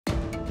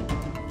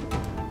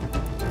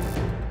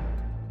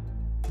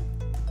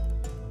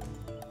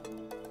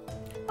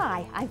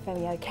Hi, I'm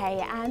very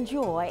okay and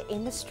you're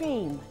in the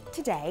stream.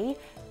 Today,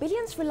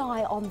 billions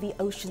rely on the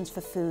oceans for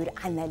food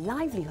and their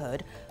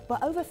livelihood, but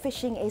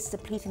overfishing is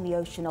depleting the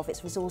ocean of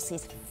its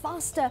resources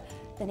faster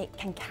than it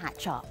can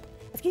catch up.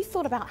 Have you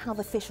thought about how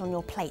the fish on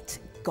your plate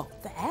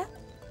got there?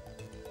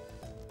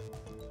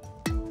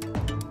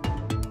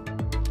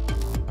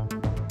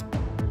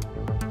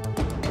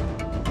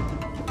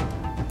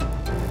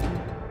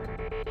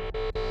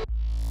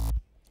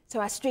 So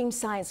our Stream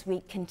Science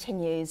Week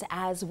continues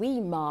as we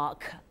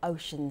mark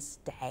Oceans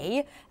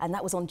Day, and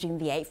that was on June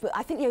the 8th, but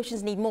I think the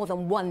oceans need more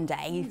than one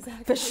day,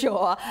 for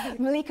sure.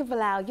 Malika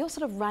Bilal, you're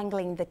sort of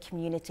wrangling the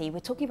community. We're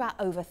talking about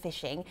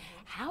overfishing.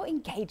 How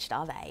engaged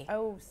are they?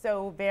 Oh,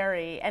 so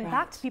very. In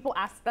fact, people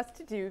asked us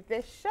to do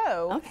this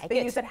show. Okay, they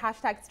good. use the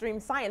hashtag Stream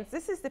Science.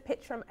 This is the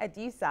pitch from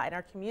Adisa in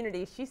our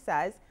community. She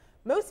says,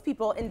 most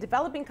people in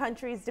developing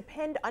countries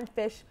depend on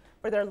fish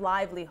for their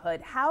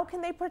livelihood. How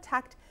can they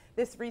protect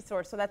this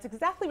resource? So that's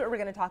exactly what we're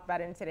going to talk about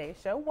in today's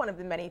show, one of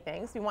the many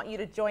things. We want you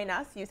to join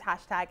us, use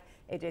hashtag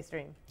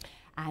AJStream.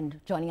 And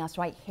joining us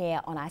right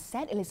here on our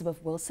set,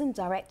 Elizabeth Wilson,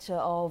 Director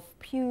of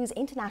Pew's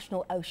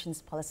International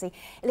Oceans Policy.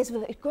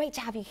 Elizabeth, it's great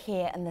to have you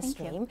here in the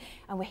stream,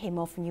 and we'll hear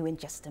more from you in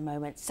just a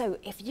moment. So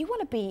if you want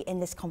to be in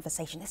this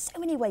conversation, there's so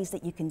many ways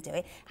that you can do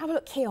it. Have a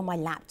look here on my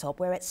laptop.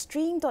 We're at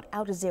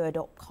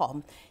stream.aljazeera.com.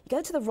 You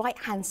go to the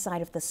right-hand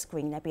side of the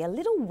screen, there'll be a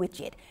little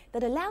widget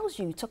that allows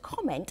you to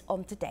comment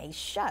on today's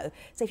show.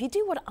 So if you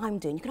do what I'm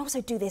doing, you can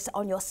also do this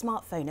on your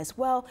smartphone as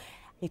well.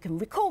 You can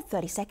record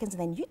 30 seconds,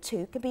 and then you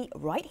too can be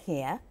right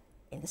here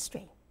in the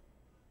stream.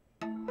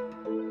 I'm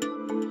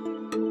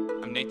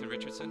Nathan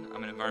Richardson.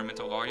 I'm an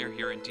environmental lawyer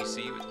here in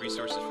DC with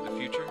Resources for the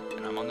Future,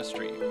 and I'm on the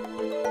stream.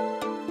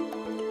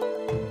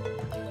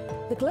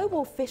 The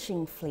global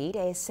fishing fleet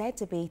is said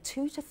to be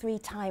 2 to 3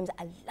 times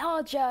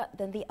larger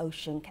than the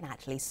ocean can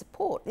actually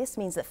support. This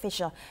means that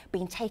fish are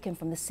being taken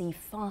from the sea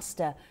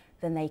faster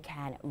than they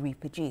can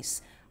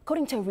reproduce.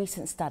 According to a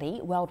recent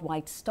study,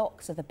 worldwide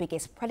stocks of the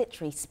biggest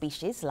predatory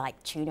species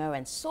like tuna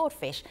and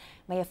swordfish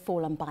may have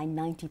fallen by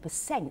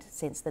 90%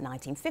 since the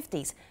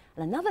 1950s.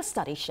 And another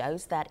study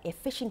shows that if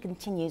fishing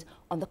continues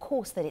on the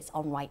course that it's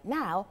on right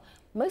now,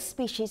 most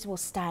species will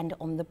stand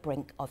on the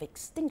brink of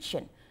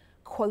extinction.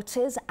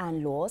 Quotas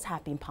and laws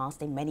have been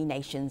passed in many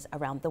nations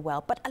around the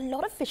world, but a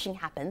lot of fishing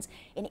happens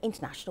in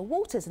international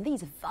waters, and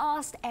these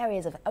vast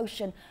areas of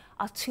ocean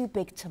are too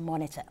big to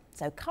monitor.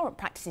 So current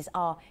practices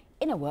are,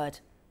 in a word,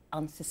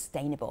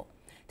 unsustainable.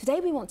 Today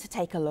we want to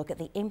take a look at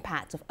the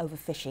impact of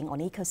overfishing on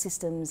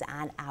ecosystems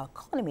and our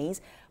economies,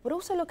 but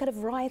also look at a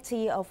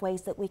variety of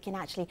ways that we can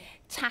actually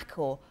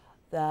tackle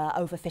the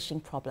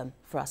overfishing problem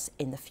for us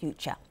in the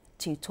future.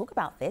 To talk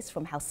about this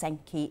from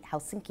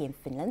Helsinki in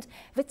Finland,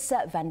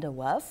 Vitsa van der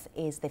Werf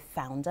is the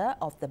founder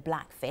of the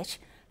Blackfish.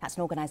 That's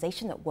an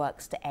organisation that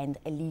works to end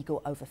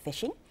illegal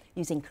overfishing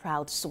using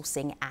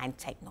crowdsourcing and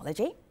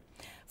technology.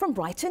 From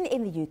Brighton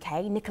in the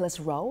UK, Nicholas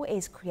Roll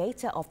is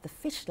creator of the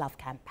Fish Love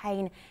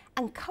campaign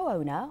and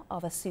co-owner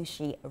of a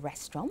sushi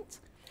restaurant.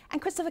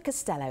 And Christopher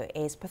Costello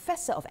is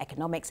Professor of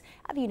Economics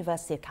at the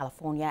University of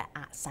California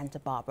at Santa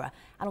Barbara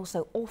and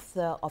also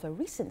author of a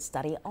recent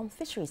study on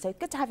fisheries. So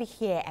good to have you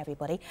here,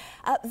 everybody.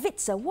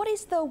 Vitsa, what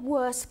is the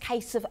worst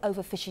case of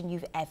overfishing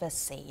you've ever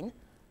seen?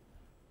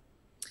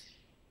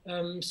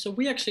 So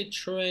we actually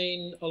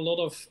train a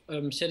lot of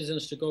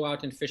citizens to go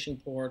out in fishing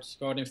ports,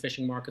 go out in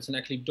fishing markets, and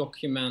actually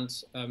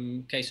document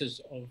cases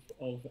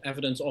of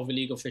evidence of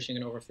illegal fishing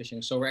and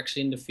overfishing. So we're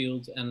actually in the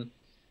field, and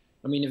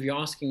I mean, if you're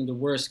asking, the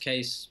worst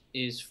case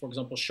is, for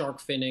example,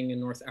 shark finning in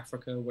North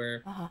Africa,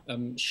 where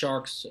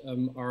sharks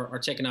are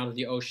taken out of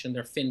the ocean,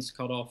 their fins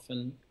cut off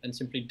and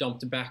simply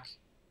dumped back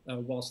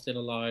while still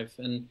alive,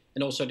 and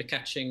also the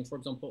catching, for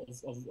example,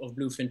 of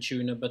bluefin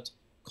tuna, but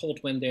caught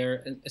when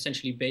they're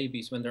essentially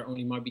babies, when there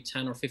only might be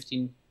 10 or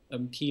 15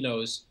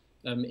 kilos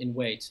in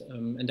weight,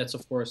 and that's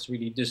of course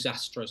really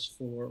disastrous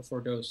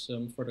for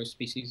those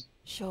species.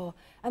 Sure.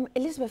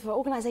 Elizabeth, for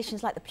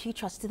organisations like the Pew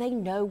Trust, do they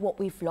know what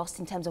we've lost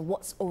in terms of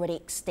what's already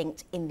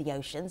extinct in the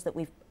oceans that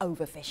we've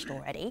overfished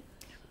already?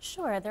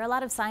 Sure. There are a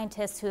lot of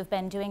scientists who have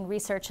been doing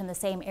research in the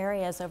same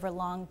areas over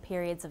long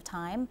periods of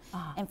time.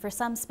 And for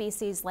some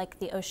species like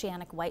the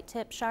oceanic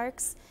white-tip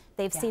sharks,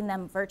 they've seen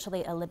them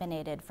virtually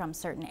eliminated from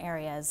certain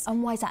areas.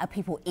 And why is that? Are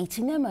people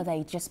eating them? Are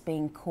they just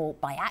being caught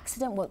by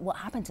accident? What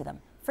happened to them?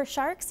 For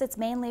sharks, it's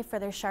mainly for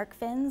their shark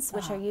fins,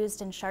 which are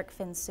used in shark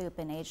fin soup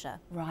in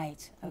Asia.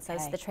 Right. And so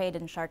it's the trade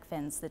in shark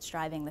fins that's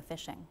driving the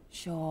fishing.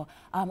 Sure.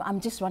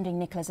 I'm just wondering,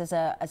 Nicholas, as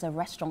a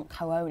restaurant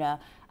co-owner,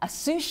 a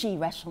sushi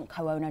restaurant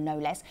co-owner no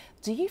less,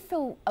 do you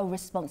feel a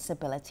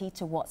responsibility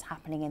to what's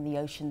happening in the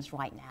oceans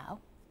right now?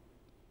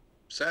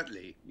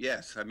 Certainly,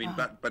 yes. I mean,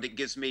 but it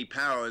gives me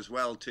power as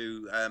well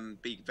to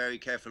be very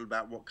careful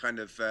about what kind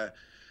of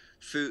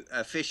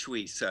fish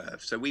we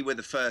serve. So we were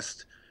the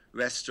first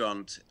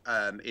restaurant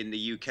in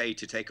the UK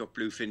to take off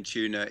bluefin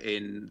tuna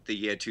in the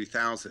year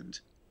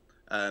 2000,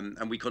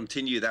 and we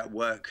continue that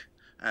work,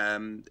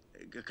 kind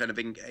of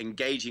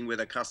engaging with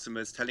our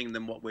customers, telling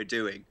them what we're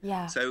doing.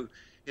 Yeah. So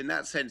in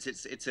that sense,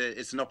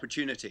 it's an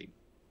opportunity.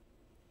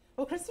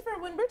 Well, Christopher,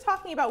 when we're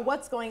talking about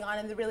what's going on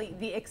and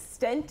the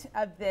extent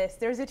of this,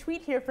 there's a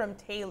tweet here from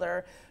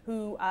Taylor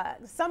who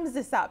sums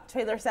this up.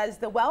 Taylor says,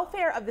 the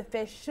welfare of the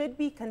fish should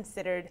be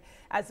considered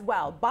as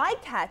well.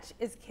 Bycatch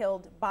is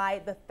killed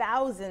by the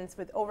thousands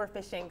with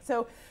overfishing.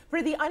 So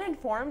for the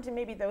uninformed, and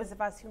maybe those of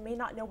us who may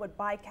not know what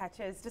bycatch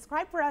is,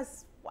 describe for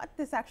us what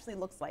this actually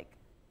looks like.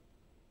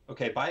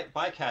 Okay,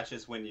 bycatch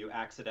is when you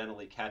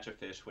accidentally catch a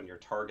fish when you're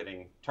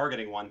targeting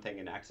one thing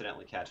and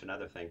accidentally catch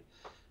another thing.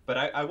 But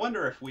I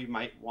wonder if we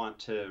might want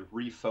to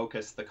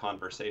refocus the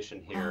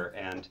conversation here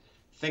and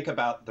think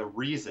about the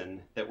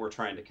reason that we're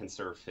trying to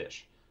conserve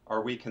fish.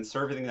 Are we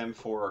conserving them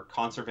for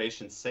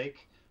conservation's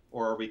sake,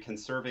 or are we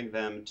conserving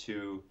them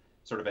to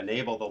sort of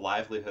enable the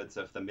livelihoods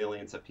of the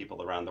millions of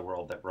people around the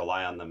world that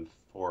rely on them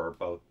for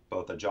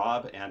both a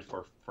job and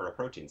for a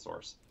protein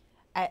source?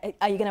 Are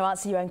you going to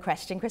answer your own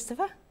question,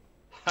 Christopher?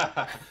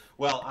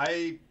 Well,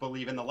 I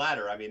believe in the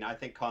latter. I mean, I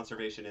think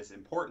conservation is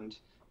important,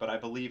 but I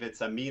believe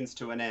it's a means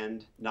to an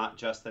end, not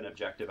just an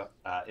objective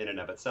in and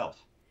of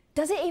itself.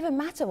 Does it even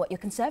matter what you're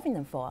conserving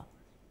them for?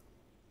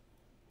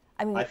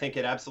 I think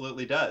it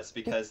absolutely does,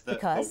 because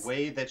the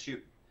way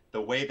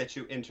that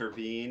you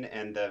intervene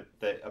and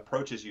the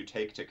approaches you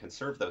take to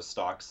conserve those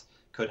stocks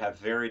could have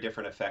very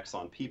different effects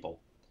on people.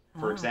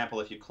 For example,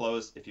 if you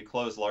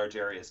close large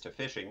areas to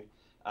fishing,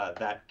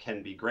 that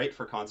can be great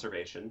for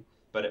conservation,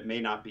 but it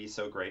may not be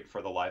so great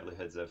for the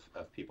livelihoods of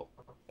people.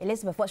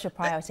 Elizabeth, what's your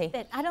priority?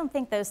 I don't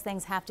think those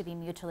things have to be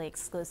mutually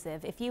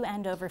exclusive. If you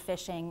end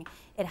overfishing,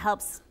 it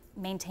helps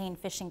maintain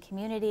fishing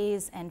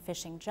communities and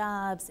fishing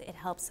jobs. It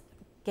helps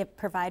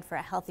provide for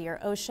a healthier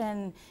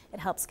ocean. It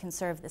helps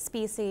conserve the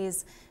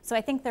species. So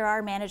I think there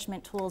are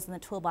management tools in the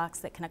toolbox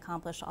that can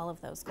accomplish all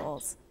of those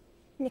goals.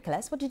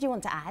 Nicholas, what did you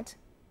want to add?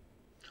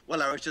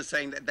 Well, I was just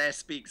saying that there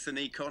speaks an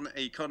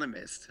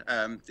economist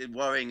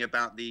worrying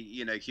about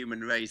the human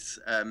race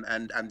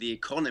and the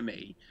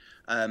economy,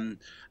 and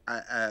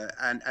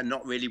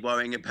not really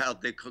worrying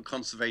about the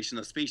conservation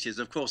of species.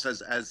 Of course,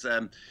 as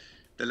the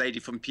lady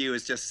from Pew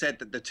has just said,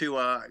 that the two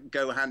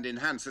go hand in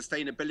hand.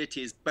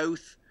 Sustainability is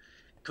both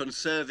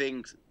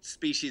conserving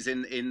species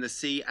in the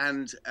sea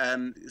and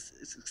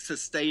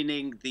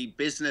sustaining the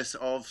business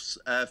of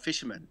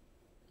fishermen.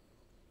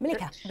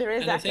 Milika, there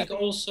is. And I think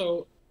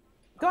also.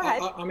 Go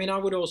ahead. I mean, I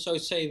would also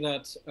say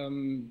that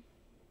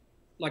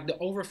like the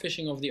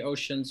overfishing of the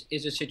oceans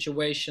is a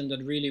situation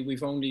that really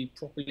we've only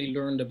properly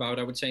learned about,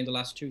 I would say, in the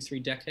last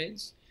 2-3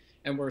 decades.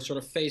 And we're sort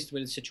of faced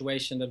with a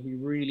situation that we're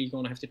really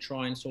going to have to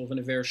try and solve in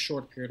a very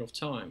short period of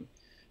time.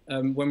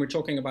 When we're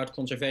talking about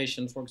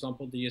conservation, for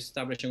example, the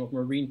establishing of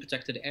marine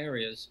protected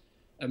areas,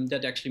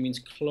 that actually means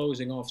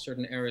closing off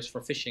certain areas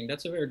for fishing.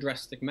 That's a very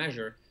drastic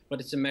measure, but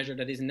it's a measure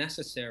that is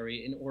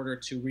necessary in order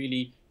to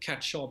really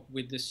catch up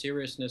with the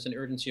seriousness and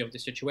urgency of the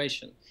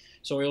situation.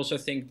 So I also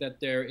think that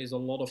there is a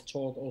lot of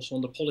talk also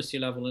on the policy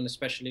level, and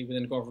especially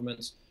within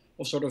governments,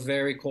 of sort of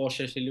very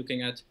cautiously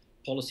looking at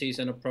policies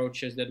and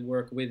approaches that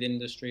work with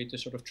industry to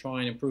sort of try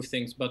and improve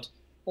things. But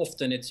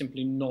often it's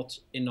simply not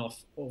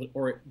enough,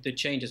 or the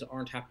changes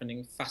aren't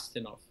happening fast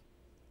enough.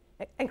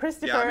 And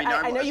Christopher,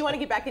 I know you want to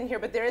get back in here,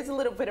 but there is a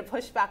little bit of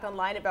pushback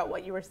online about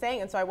what you were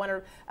saying, and so I want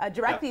to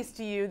direct these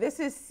to you. This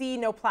is See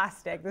No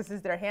Plastic. This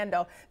is their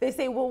handle. They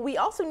say, well, we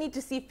also need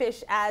to see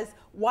fish as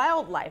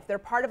wildlife. They're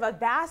part of a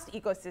vast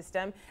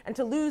ecosystem, and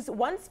to lose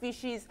one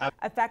species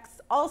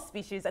affects all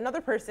species. Another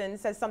person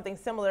says something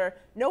similar.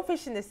 No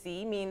fish in the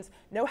sea means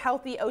no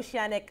healthy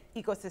oceanic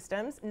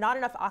ecosystems, not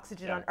enough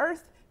oxygen on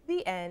Earth.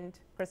 The end.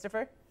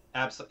 Christopher?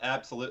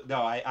 Absolutely.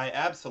 No, I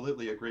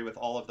absolutely agree with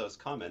all of those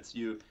comments.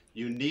 You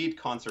need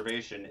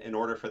conservation in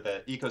order for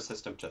the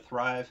ecosystem to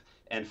thrive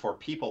and for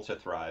people to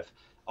thrive.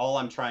 All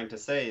I'm trying to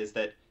say is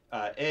that,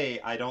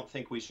 I don't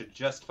think we should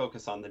just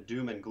focus on the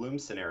doom and gloom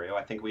scenario.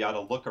 I think we ought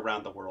to look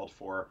around the world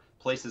for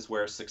places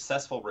where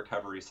successful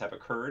recoveries have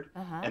occurred,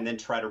 and then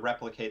try to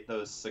replicate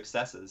those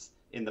successes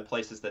in the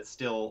places that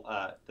still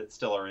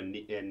are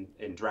in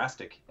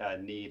drastic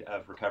need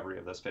of recovery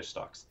of those fish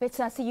stocks. But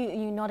so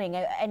you nodding.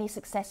 Any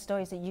success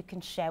stories that you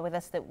can share with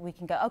us that we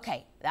can go,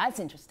 okay, that's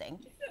interesting?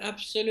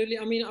 Absolutely.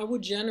 I mean, I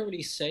would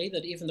generally say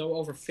that even though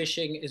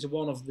overfishing is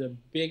one of the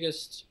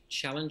biggest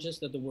challenges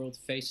that the world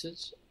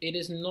faces, it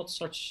is not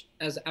such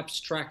as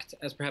abstract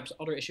as perhaps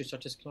other issues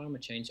such as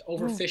climate change.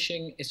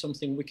 Overfishing is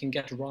something we can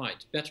get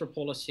right. Better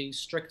policy,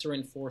 stricter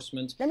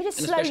enforcement. Let me just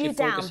slow you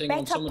down.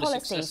 Better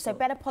policies. So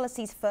better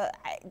policies for,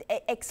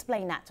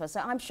 explain that to us.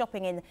 So I'm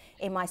shopping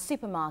in my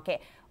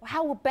supermarket.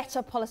 How will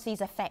better policies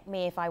affect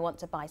me if I want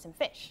to buy some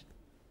fish?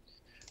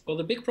 Well,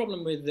 the big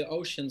problem with the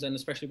oceans, and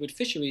especially with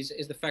fisheries,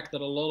 is the fact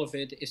that a lot of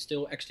it is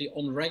still actually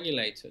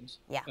unregulated.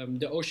 Yeah.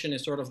 The ocean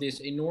is sort of this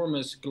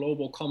enormous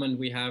global common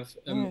we have,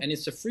 and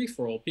it's a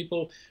free-for-all.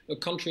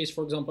 Countries,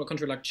 for example, a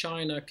country like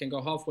China can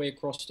go halfway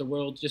across the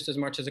world just as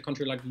much as a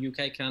country like the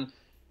UK can,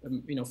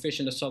 fish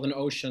in the Southern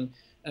Ocean.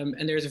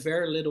 And there's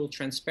very little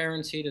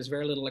transparency, there's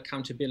very little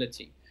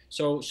accountability.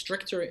 So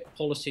stricter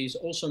policies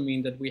also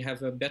mean that we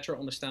have a better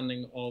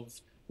understanding of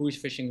who is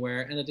fishing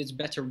where, and that it's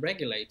better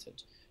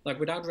regulated. Like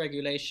without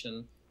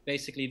regulation,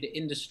 basically the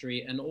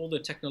industry and all the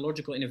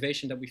technological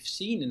innovation that we've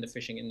seen in the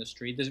fishing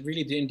industry. There's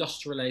really the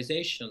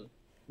industrialization,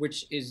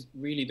 which is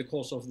really the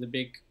cause of the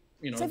big,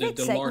 you know, so the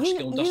Victor,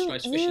 large-scale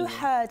industrialized fishing. You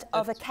heard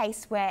of a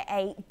case where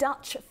a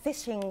Dutch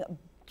fishing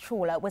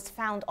trawler was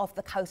found off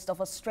the coast of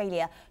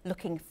Australia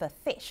looking for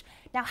fish.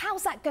 Now,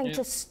 how's that going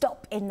to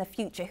stop in the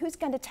future? Who's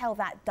going to tell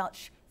that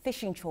Dutch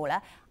fishing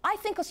trawler, I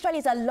think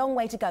Australia's a long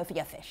way to go for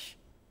your fish?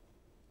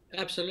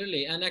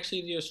 Absolutely, and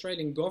actually the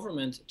Australian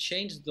government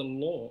changed the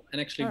law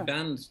and actually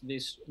banned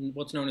this,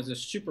 what's known as a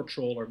super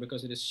trawler,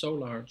 because it is so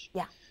large.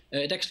 Yeah.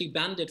 It actually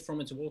banned it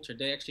from its water.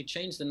 They actually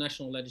changed the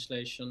national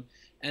legislation,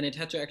 and it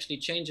had to actually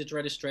change its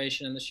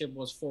registration, and the ship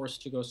was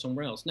forced to go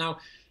somewhere else. Now,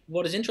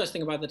 what is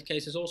interesting about that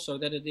case is also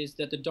that it is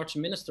that the Dutch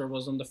minister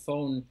was on the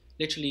phone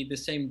literally the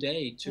same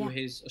day to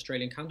his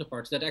Australian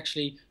counterparts, that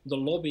actually the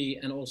lobby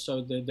and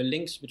also the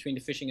links between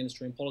the fishing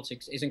industry and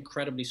politics is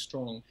incredibly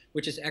strong,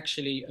 which is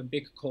actually a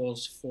big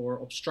cause for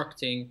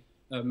obstructing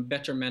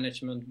better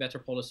management, better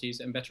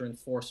policies, and better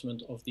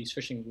enforcement of these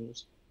fishing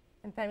rules.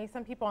 And Femi,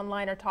 some people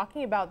online are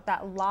talking about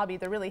that lobby.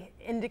 They're really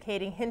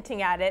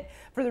hinting at it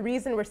for the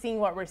reason we're seeing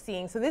what we're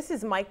seeing. So this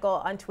is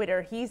Michael on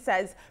Twitter. He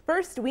says,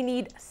 first, we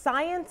need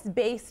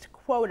science-based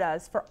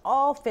quotas for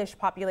all fish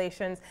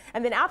populations.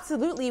 And then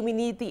absolutely, we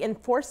need the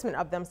enforcement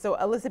of them. So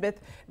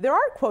Elizabeth, there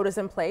are quotas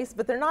in place,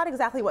 but they're not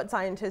exactly what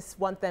scientists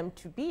want them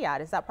to be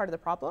at. Is that part of the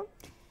problem?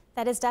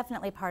 That is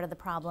definitely part of the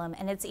problem,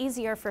 and it's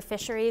easier for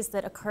fisheries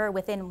that occur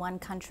within one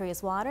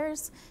country's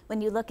waters.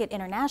 When you look at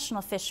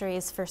international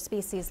fisheries for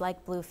species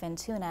like bluefin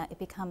tuna, it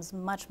becomes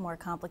much more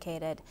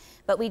complicated.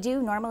 But we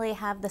do normally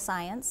have the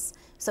science,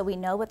 so we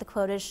know what the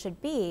quotas should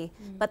be,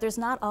 but there's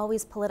not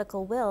always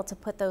political will to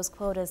put those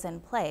quotas in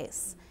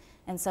place.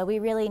 And so we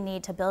really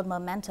need to build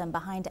momentum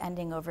behind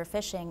ending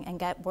overfishing and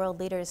get world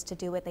leaders to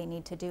do what they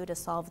need to do to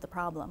solve the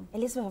problem.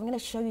 Elizabeth, I'm going to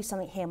show you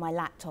something here on my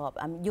laptop.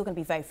 You're going to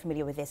be very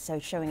familiar with this, so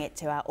showing it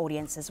to our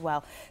audience as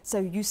well. So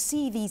you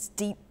see these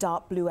deep,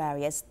 dark blue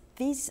areas.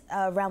 These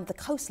are around the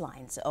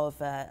coastlines of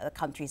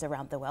countries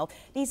around the world.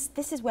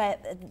 This is where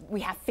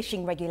we have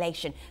fishing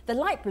regulation. The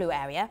light blue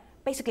area,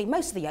 basically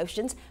most of the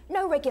oceans,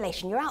 no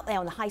regulation. You're out there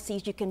on the high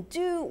seas. You can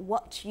do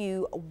what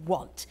you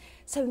want.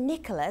 So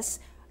Nicholas,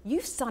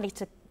 you've started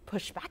to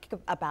push back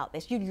about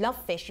this. You love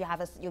fish.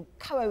 You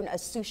co-own a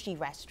sushi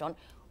restaurant.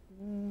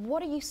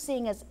 What are you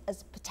seeing as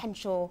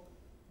potential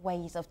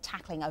ways of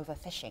tackling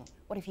overfishing?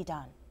 What have you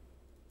done?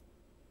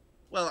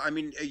 Well, I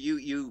mean,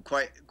 you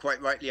quite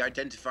rightly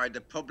identified the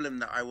problem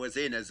that I was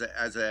in as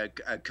a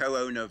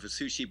co-owner of a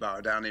sushi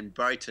bar down in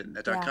Brighton,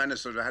 that I kind of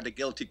sort of had a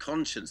guilty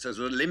conscience. There's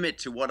a limit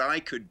to what I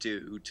could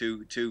do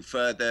to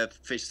further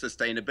fish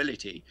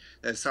sustainability.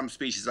 There's some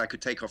species I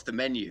could take off the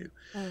menu.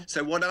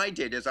 So what I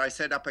did is I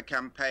set up a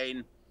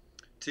campaign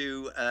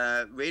to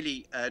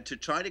really to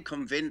try to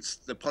convince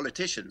the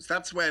politicians.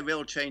 That's where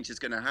real change is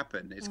going to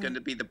happen. It's going to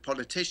be the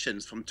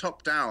politicians from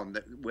top down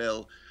that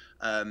will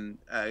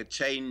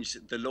change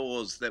the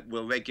laws that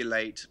will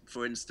regulate,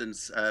 for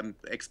instance,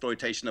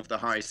 exploitation of the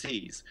high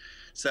seas.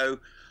 So,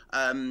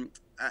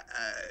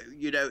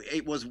 you know,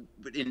 it was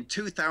in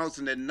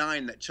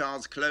 2009 that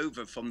Charles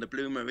Clover from the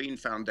Blue Marine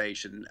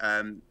Foundation,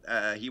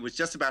 he was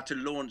just about to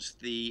launch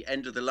The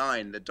End of the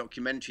Line, the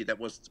documentary that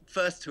was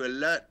first to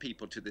alert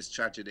people to this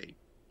tragedy.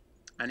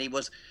 And he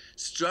was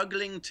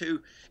struggling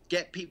to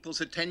get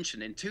people's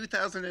attention. In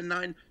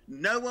 2009,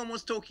 no one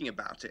was talking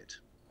about it.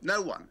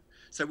 No one.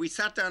 So we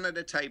sat down at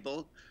a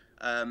table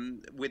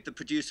with the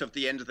producer of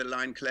The End of the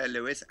Line, Claire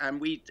Lewis,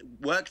 and we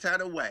worked out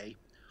a way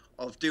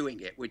of doing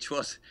it, which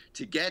was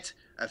to get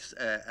a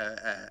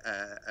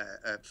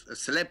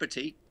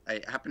celebrity,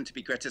 it happened to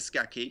be Greta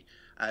Scacchi,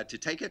 to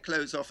take her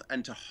clothes off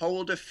and to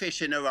hold a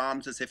fish in her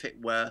arms as if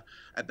it were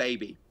a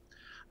baby.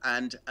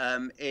 And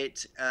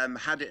it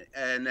had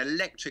an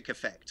electric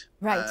effect.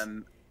 Right.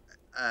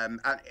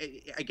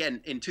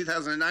 Again, in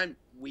 2009,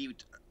 we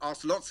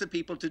asked lots of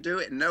people to do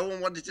it. No one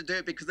wanted to do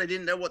it because they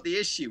didn't know what the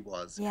issue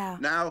was. Yeah.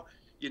 Now,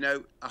 you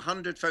know,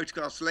 100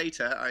 photographs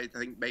later, I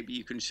think maybe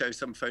you can show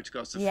some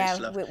photographs of fish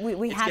love.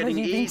 We it's have, getting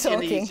as you've been easier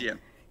talking. and easier.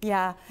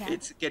 Yeah.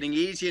 It's getting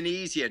easier and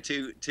easier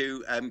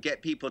to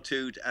get people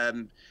to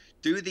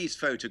do these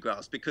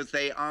photographs, because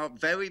they are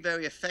very,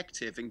 very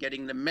effective in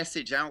getting the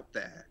message out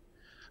there.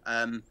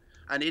 And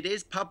it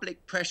is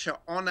public pressure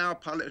on our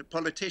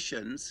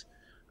politicians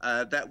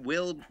that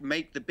will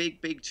make the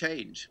big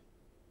change.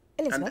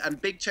 And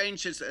big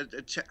change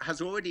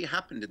has already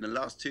happened in the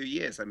last 2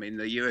 years. I mean,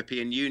 the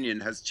European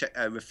Union has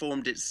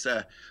reformed its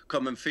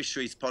common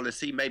fisheries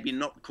policy, maybe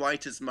not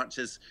quite as much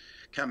as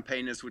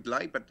campaigners would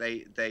like, but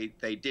they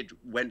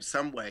went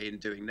some way in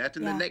doing that.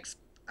 And the next,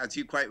 as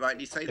you quite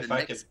rightly say, the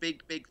next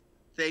big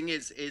thing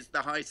is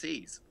the high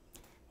seas.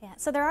 Yeah,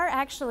 so there are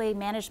actually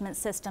management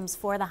systems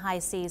for the high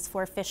seas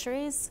for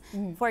fisheries.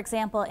 For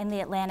example, in the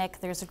Atlantic,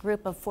 there's a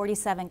group of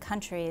 47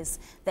 countries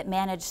that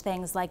manage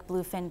things like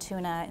bluefin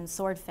tuna and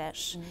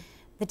swordfish.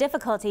 The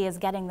difficulty is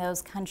getting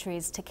those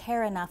countries to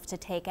care enough to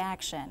take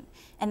action.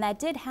 And that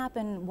did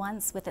happen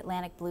once with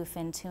Atlantic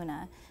bluefin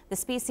tuna. The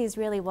species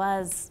really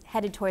was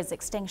headed towards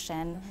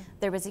extinction.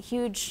 There was a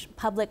huge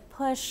public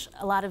push,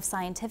 a lot of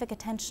scientific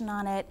attention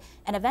on it,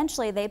 and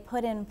eventually they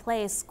put in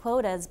place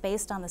quotas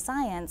based on the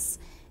science.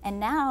 And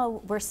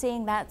now we're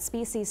seeing that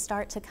species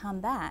start to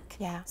come back.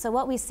 Yeah. So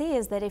what we see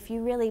is that if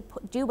you really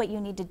do what you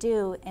need to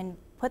do and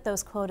put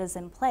those quotas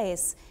in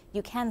place,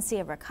 you can see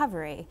a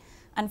recovery.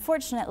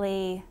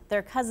 Unfortunately,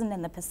 their cousin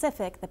in the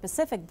Pacific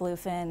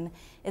bluefin,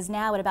 is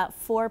now at about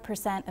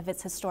 4% of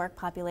its historic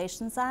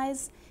population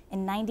size,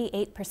 and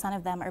 98%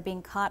 of them are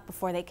being caught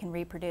before they can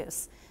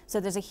reproduce. So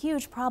there's a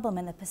huge problem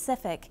in the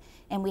Pacific,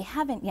 and we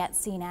haven't yet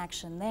seen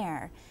action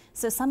there.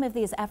 So some of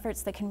these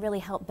efforts that can really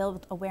help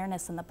build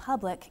awareness in the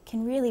public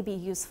can really be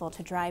useful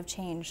to drive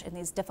change in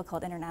these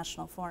difficult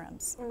international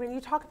forums. When you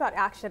talk about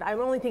action, I'm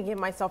only thinking of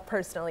myself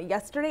personally.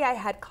 Yesterday I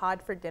had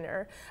cod for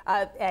dinner.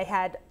 I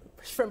had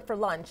shrimp for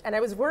lunch, and I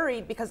was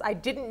worried because I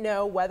didn't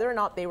know whether or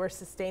not they were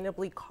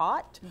sustainably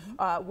caught,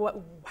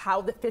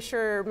 how the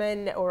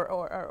fishermen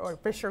or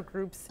fisher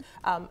groups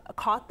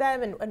caught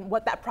them, and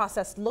what that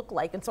process looked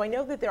like. And so I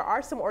know that there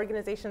are some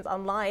organizations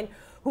online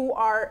who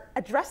are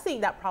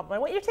addressing that problem. I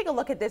want you to take a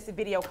look at this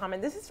video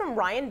comment. This is from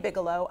Ryan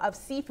Bigelow of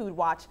Seafood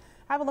Watch.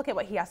 Have a look at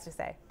what he has to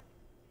say.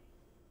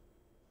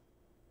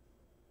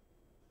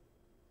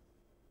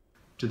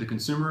 To the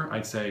consumer,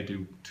 I'd say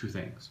do two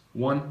things.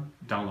 One,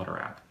 download our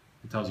app.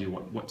 It tells you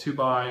what to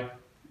buy,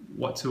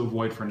 what to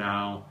avoid for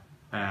now,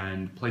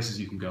 and places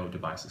you can go to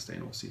buy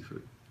sustainable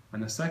seafood.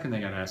 And the second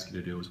thing I'd ask you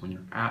to do is when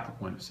you're at the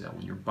point of sale,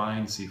 when you're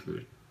buying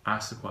seafood,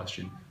 ask the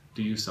question,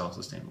 do you sell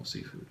sustainable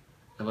seafood?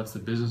 It lets the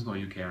business know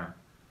you care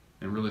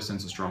and really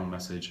sends a strong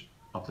message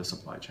up the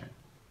supply chain.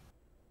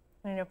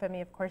 I know,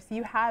 Femi, of course,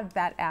 you have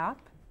that app.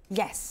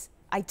 Yes,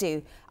 I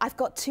do. I've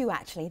got two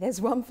actually.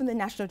 There's one from the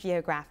National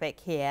Geographic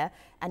here,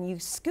 and you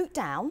scoot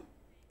down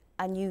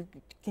and you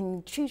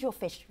can choose your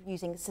fish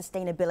using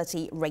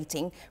sustainability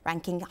rating,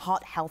 ranking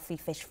heart-healthy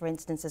fish, for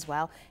instance, as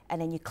well. And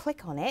then you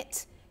click on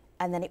it,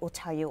 and then it will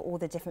tell you all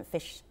the different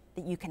fish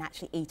that you can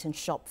actually eat and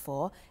shop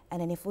for.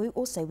 And then if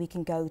we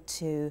can go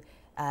to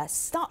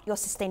start your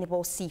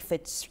sustainable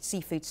seafood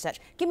search.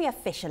 Give me a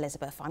fish,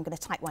 Elizabeth. I'm going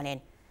to type one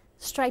in.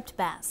 Striped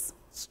bass.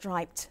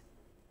 Striped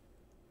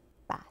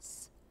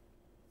bass.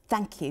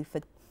 Thank you for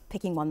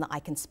picking one that I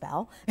can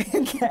spell.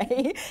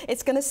 Okay,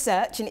 it's going to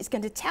search and it's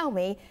going to tell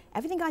me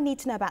everything I need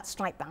to know about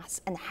striped bass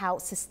and how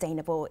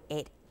sustainable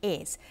it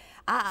is.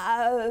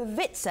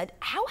 Vitsa,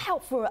 how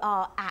helpful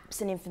are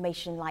apps and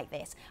information like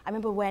this? I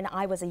remember when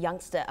I was a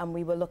youngster and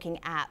we were looking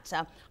at,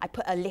 I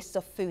put a list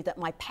of food that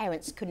my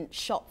parents couldn't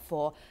shop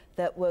for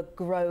that were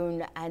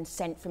grown and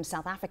sent from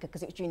South Africa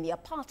because it was during the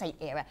apartheid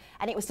era,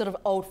 and it was sort of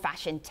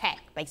old-fashioned tech,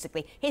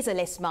 basically. Here's a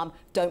list, Mum,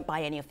 don't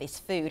buy any of this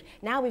food.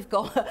 Now we've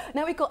got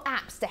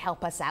apps to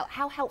help us out.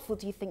 How helpful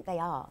do you think they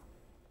are?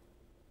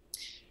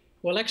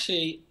 Well,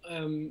 actually,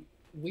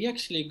 we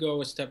actually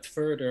go a step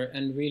further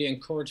and really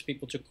encourage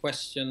people to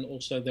question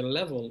also the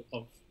level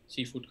of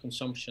seafood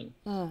consumption.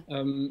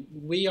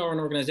 We are an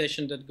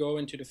organization that go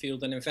into the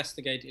field and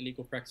investigate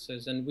illegal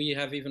practices, and we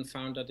have even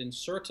found that in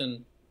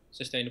certain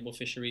sustainable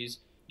fisheries,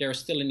 there is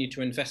still a need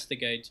to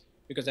investigate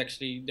because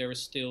actually there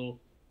is still,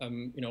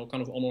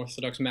 kind of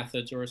unorthodox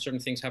methods or certain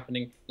things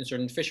happening in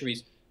certain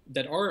fisheries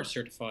that are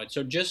certified.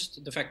 So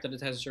just the fact that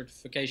it has a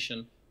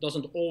certification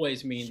doesn't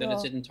always mean that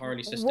it's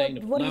entirely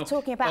sustainable. What are you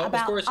talking about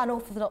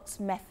unorthodox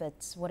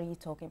methods? What are you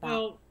talking about?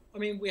 Well, I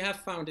mean, we have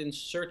found in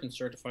certain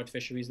certified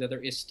fisheries that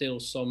there is still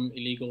some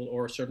illegal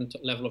or a certain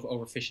level of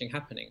overfishing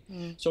happening.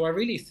 So I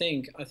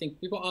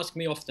think people ask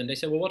me often, they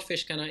say, well, what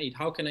fish can I eat?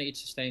 How can I eat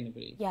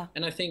sustainably? Yeah.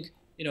 And I think,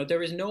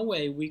 there is no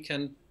way we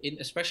can,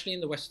 especially in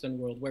the Western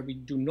world where we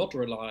do not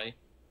rely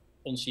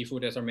on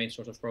seafood as our main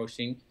source of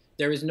protein,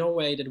 there is no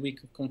way that we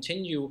could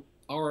continue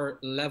our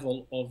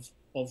level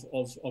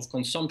of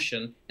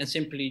consumption and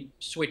simply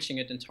switching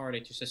it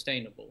entirely to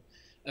sustainable.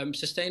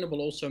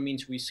 Sustainable also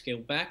means we scale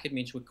back. It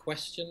means we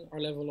question our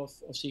level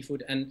of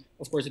seafood, and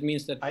of course, it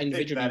means that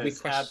individually we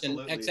question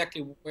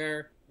exactly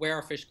where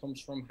our fish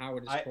comes from, how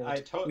it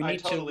is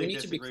caught. We need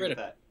to be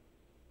critical.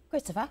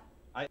 Christopher,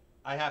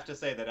 I have to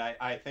say that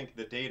I think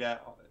the data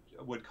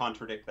would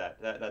contradict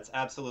that. That's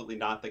absolutely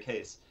not the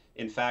case.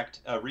 In fact,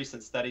 a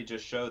recent study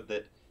just showed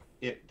that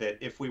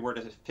if we were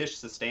to fish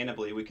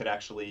sustainably, we could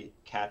actually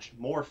catch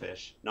more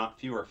fish, not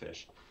fewer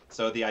fish.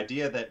 So the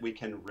idea that we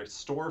can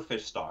restore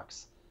fish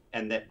stocks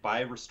and that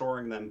by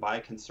restoring them, by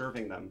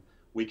conserving them,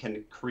 we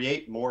can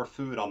create more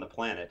food on the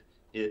planet,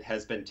 it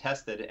has been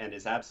tested and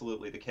is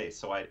absolutely the case.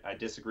 So I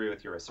disagree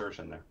with your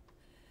assertion there.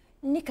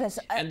 Nicholas.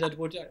 And that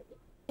would...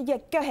 Yeah,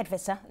 go ahead,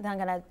 Vissa. Then I'm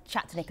going to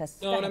chat to Nicholas.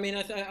 No, I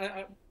mean,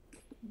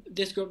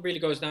 this really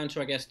goes down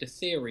to, I guess, the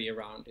theory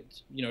around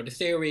it. The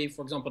theory,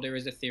 for example, there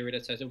is a theory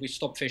that says if we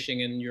stop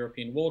fishing in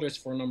European waters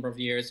for a number of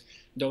years,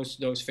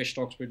 those fish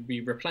stocks would be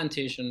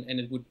replenished and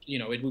it would,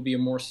 it would be a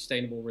more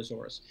sustainable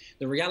resource.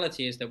 The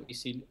reality is that we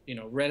see,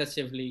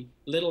 relatively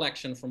little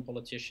action from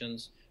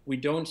politicians. we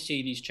don't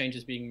see these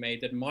changes being made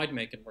that might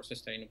make it more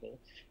sustainable.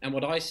 And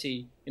what I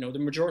see, the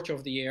majority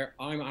of the year,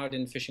 I'm out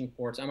in fishing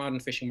ports, I'm out in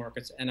fishing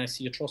markets, and I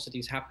see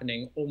atrocities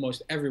happening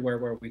almost everywhere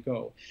where we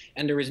go.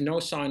 And there is no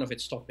sign of it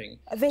stopping.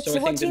 Vich, so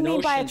what do you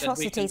mean by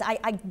atrocities?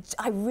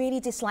 I really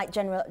dislike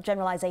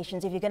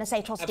generalizations. If you're going to say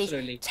atrocities,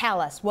 absolutely.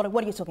 Tell us. What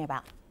are you talking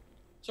about?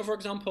 So, for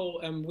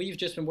example, we've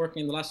just been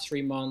working in the last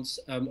 3 months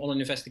on an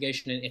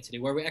investigation in Italy,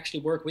 where we actually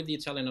work with the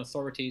Italian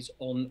authorities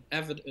on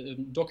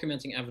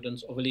documenting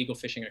evidence of illegal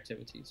fishing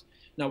activities.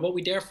 Now, what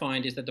we there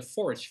find is that the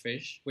forage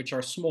fish, which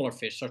are smaller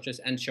fish, such as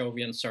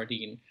anchovy and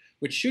sardine,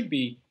 which should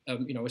be, a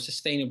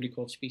sustainably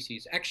caught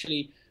species,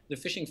 actually, the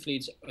fishing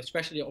fleets,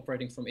 especially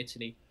operating from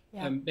Italy,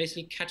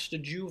 basically catch the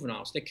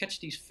juveniles. They catch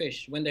these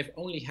fish when they've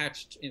only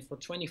hatched for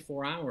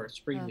 24 hours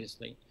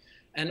previously.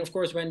 Yeah. And of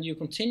course, when you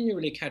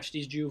continually catch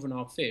these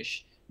juvenile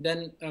fish,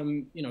 then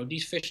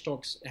these fish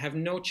stocks have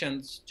no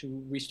chance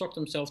to restock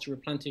themselves, to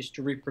replenish,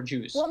 to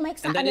reproduce. What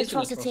makes that an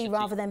atrocity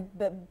rather than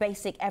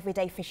basic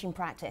everyday fishing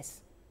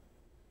practice?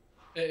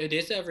 It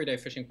is everyday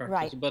fishing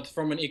practice, but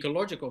from an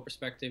ecological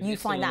perspective, you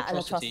find that an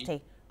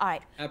atrocity. All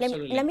right,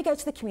 absolutely. Let me go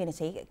to the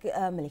community,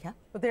 Malika.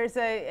 Well, there's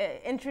an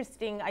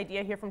interesting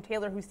idea here from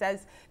Taylor who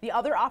says the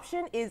other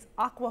option is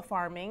aqua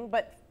farming,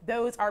 but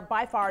those are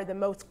by far the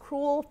most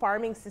cruel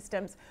farming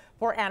systems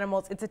for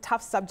animals. It's a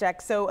tough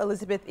subject. So,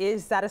 Elizabeth,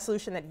 is that a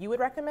solution that you would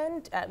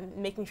recommend,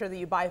 making sure that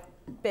you buy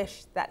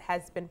fish that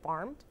has been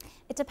farmed?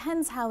 It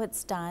depends how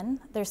it's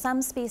done. There's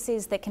some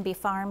species that can be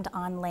farmed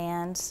on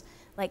land,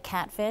 like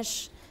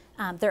catfish.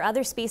 There are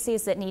other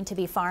species that need to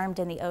be farmed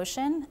in the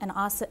ocean, and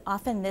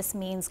often this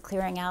means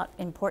clearing out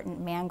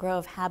important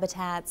mangrove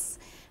habitats.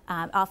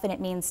 Often it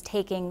means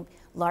taking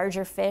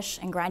larger fish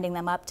and grinding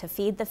them up to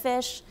feed the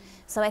fish.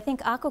 So I think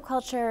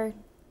aquaculture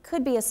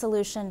could be a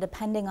solution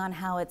depending on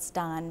how it's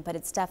done, but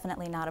it's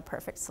definitely not a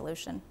perfect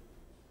solution.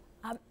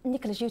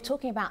 Nicholas, you're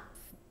talking about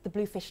the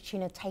bluefish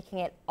tuna, taking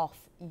it off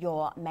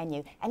your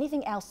menu.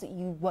 Anything else that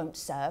you won't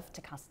serve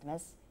to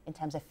customers in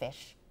terms of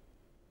fish?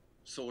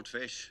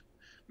 Swordfish.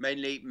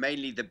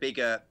 Mainly the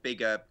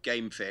bigger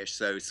game fish.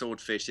 So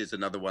swordfish is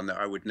another one that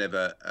I would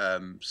never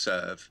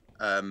serve.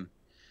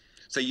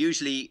 So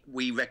usually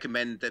we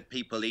recommend that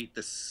people eat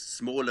the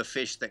smaller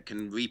fish that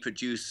can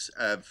reproduce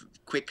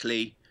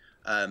quickly.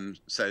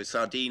 So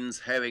sardines,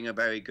 herring are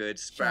very good,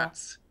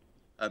 sprats.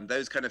 Sure.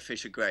 Those kind of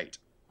fish are great.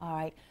 All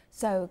right.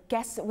 So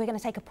we're going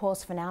to take a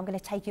pause for now. I'm going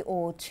to take you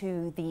all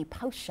to the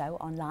post show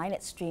online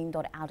at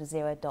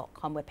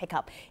stream.aljazeera.com. We'll pick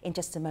up in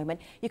just a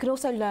moment. You can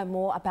also learn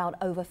more about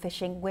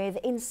overfishing with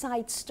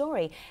Inside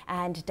Story,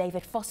 and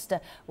David Foster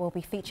will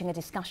be featuring a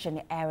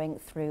discussion airing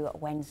through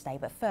Wednesday.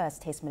 But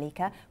first, here's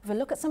Malika with a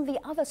look at some of the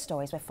other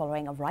stories we're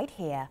following right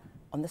here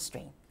on the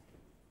stream.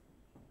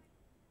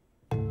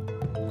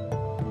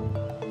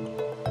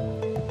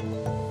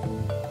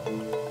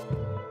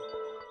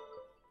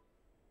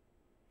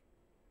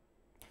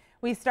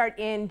 We start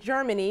in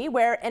Germany,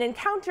 where an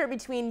encounter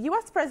between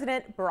U.S.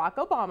 President Barack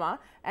Obama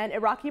and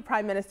Iraqi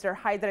Prime Minister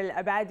Haider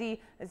al-Abadi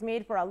has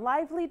made for a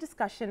lively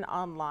discussion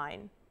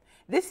online.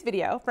 This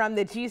video from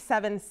the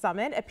G7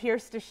 summit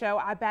appears to show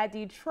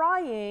Abadi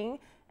trying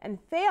and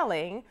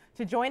failing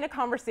to join a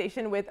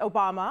conversation with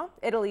Obama,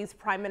 Italy's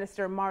Prime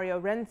Minister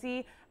Mario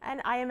Renzi,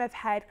 and IMF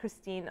head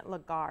Christine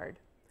Lagarde.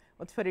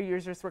 Well, Twitter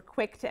users were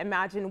quick to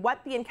imagine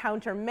what the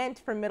encounter meant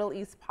for Middle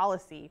East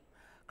policy.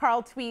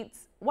 Carl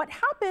tweets, "What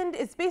happened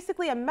is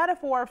basically a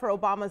metaphor for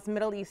Obama's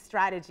Middle East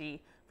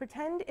strategy.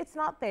 Pretend it's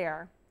not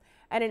there."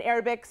 And in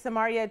Arabic,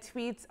 Samaria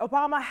tweets,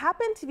 "Obama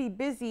happened to be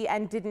busy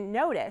and didn't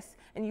notice,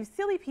 and you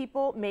silly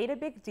people made a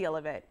big deal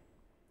of it."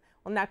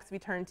 Well, next we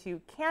turn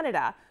to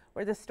Canada,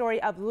 where the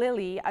story of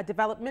Lily, a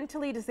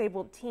developmentally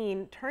disabled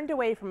teen turned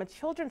away from a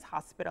children's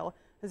hospital,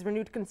 has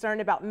renewed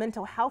concern about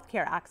mental health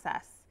care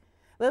access.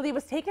 Lily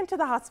was taken to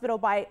the hospital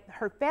by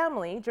her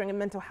family during a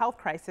mental health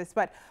crisis,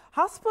 but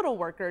hospital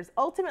workers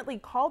ultimately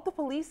called the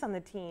police on the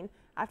teen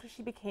after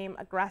she became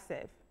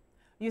aggressive.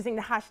 Using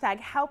the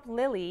hashtag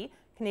 #HelpLily,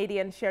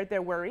 Canadians shared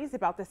their worries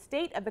about the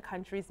state of the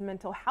country's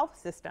mental health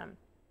system.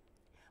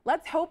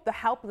 "Let's hope the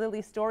Help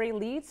Lily story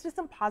leads to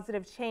some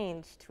positive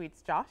change,"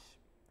 tweets Josh.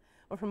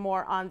 Well, for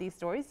more on these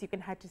stories, you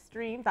can head to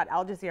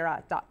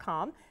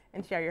stream.aljazeera.com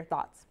and share your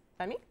thoughts.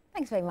 Femi?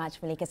 Thanks very much,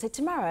 Malika. So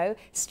tomorrow,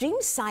 Stream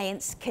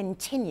Science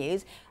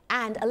continues,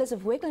 and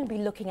Elizabeth, we're going to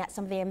be looking at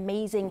some of the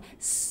amazing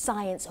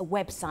science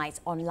websites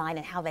online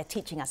and how they're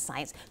teaching us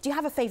science. Do you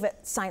have a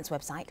favourite science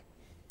website?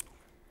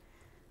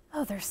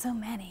 Oh, there's so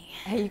many.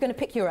 Are you going to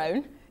pick your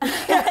own?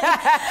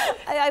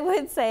 I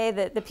would say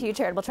that the Pew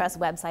Charitable Trust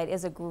website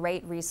is a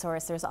great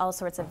resource. There's all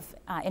sorts of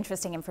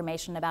interesting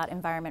information about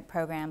environment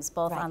programs,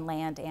 both on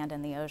land and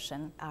in the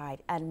ocean. All right.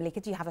 And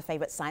Malika, do you have a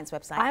favorite science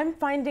website? I'm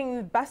finding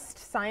the best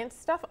science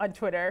stuff on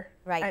Twitter.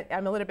 Right.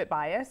 I'm a little bit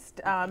biased,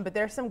 but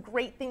there's some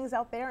great things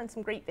out there and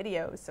some great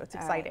videos, so it's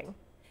exciting. Right.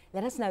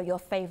 Let us know your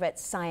favorite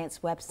science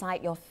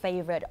website, your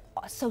favorite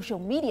social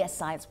media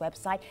science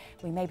website.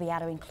 We may be able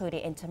to include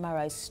it in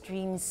tomorrow's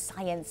Stream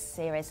Science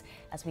series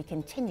as we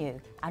continue,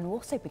 and we'll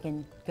also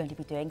going to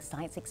be doing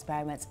science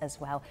experiments as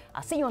well.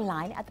 I'll see you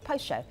online at the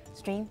post show,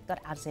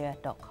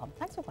 stream.aljazeera.com.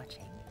 Thanks for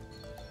watching.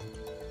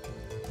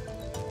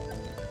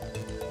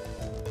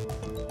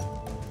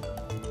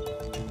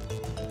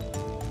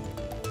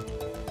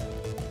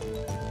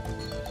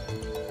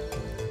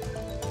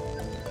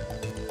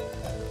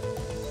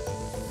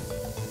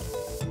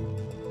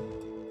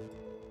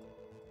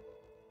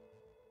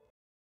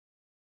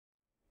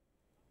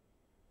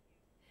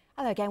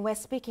 Hello again, we're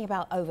speaking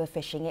about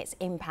overfishing, its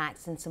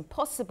impacts and some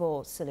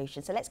possible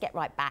solutions. So let's get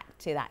right back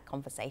to that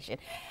conversation.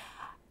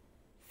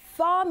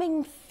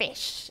 Farming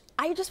fish.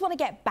 I just want to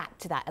get back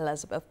to that,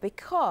 Elizabeth,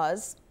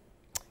 because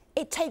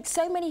it takes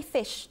so many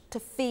fish to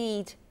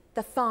feed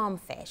the farm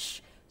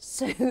fish.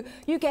 So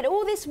you get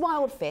all this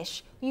wild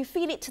fish, you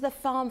feed it to the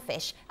farm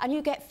fish, and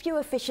you get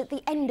fewer fish at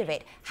the end of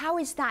it. How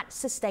is that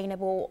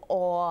sustainable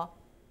or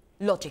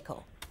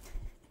logical?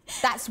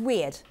 That's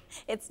weird.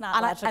 It's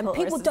not logical and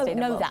people or don't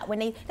sustainable. know that when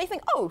they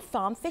think, oh,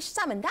 farm fish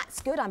salmon,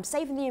 that's good, I'm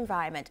saving the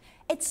environment.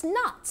 It's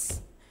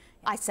nuts,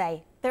 I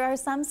say. There are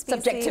some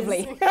species,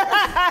 subjectively.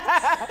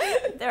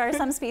 there are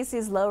some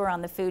species lower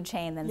on the food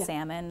chain than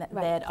salmon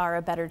that are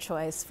a better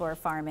choice for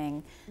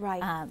farming,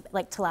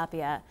 like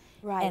tilapia.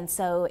 Right. And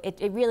so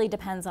it really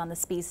depends on the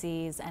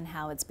species and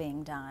how it's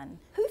being done.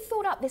 Who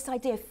thought up this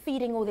idea of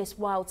feeding all this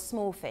wild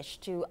small fish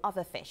to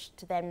other fish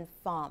to then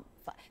farm?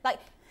 Like,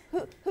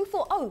 who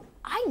thought, oh,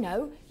 I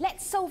know,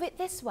 let's solve it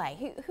this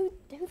way? Who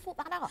thought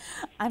that up?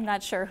 I'm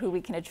not sure who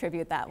we can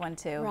attribute that one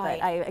to, Right.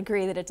 but I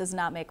agree that it does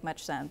not make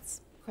much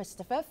sense.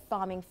 Christopher,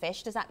 farming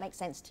fish, does that make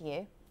sense to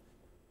you?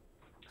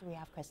 Do we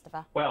have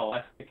Christopher? Well,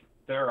 I think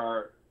there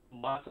are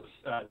lots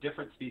of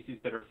different species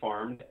that are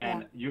farmed,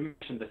 and you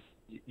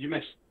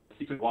mentioned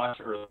Seafood Watch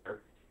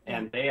earlier,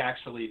 and they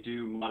actually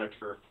do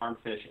monitor farm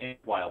fish and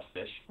wild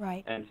fish.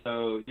 Right. And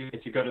so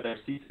if you go to their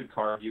seafood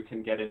card, you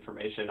can get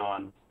information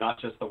on not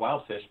just the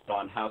wild fish, but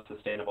on how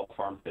sustainable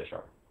farm fish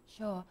are.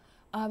 Sure.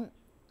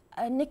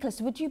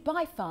 Nicholas, would you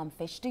buy farm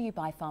fish? Do you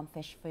buy farm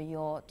fish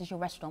for does your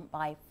restaurant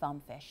buy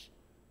farm fish?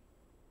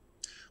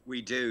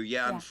 We do,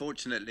 yeah.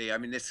 Unfortunately, I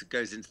mean, this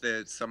goes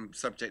into some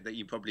subject that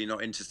you're probably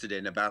not interested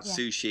in about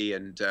sushi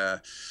and...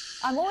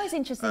 I'm always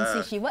interested in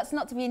sushi. What's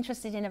not to be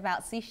interested in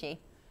about sushi?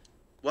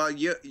 Well,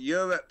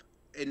 Europe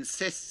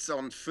insists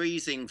on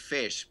freezing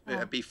fish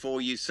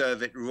before you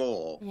serve it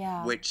raw,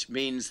 which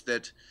means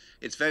that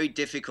it's very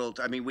difficult.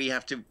 I mean, we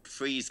have to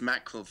freeze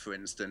mackerel, for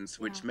instance,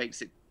 which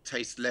makes it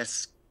taste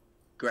less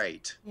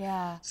great.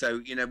 Yeah.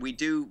 So, you know, we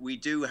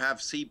do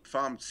have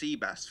farmed sea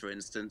bass, for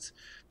instance,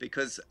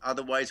 because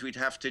otherwise we'd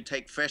have to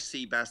take fresh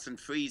sea bass and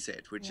freeze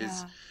it, which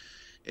is,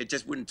 it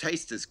just wouldn't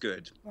taste as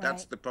good. Right.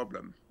 That's the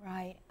problem.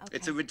 Right. Okay.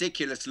 It's a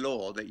ridiculous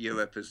law that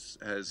Europe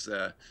has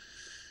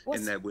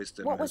in their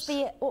wisdom. What was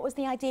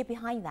the idea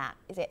behind that?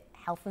 Is it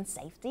health and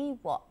safety?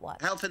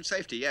 What? Health and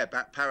safety, yeah.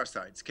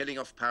 Parasites, killing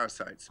off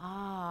parasites.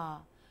 Ah,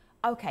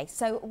 okay.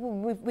 So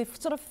we've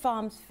sort of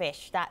farmed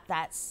fish.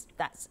 That's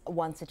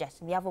one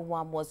suggestion. The other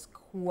one was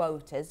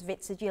quotas.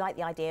 Vitsa, do you like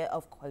the idea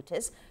of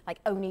quotas? Like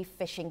only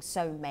fishing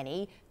so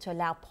many to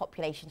allow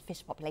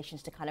fish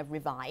populations to kind of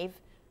revive?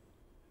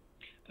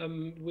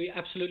 We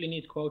absolutely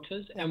need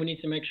quotas, and we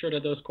need to make sure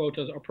that those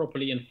quotas are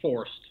properly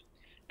enforced.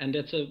 And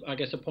that's, I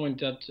guess, a point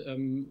that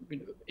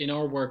in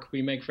our work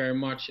we make very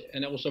much,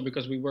 and also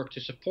because we work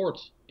to support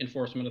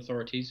enforcement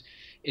authorities,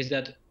 is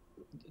that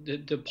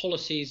the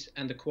policies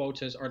and the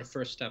quotas are the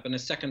first step. And the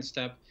second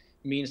step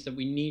means that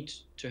we need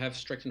to have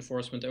strict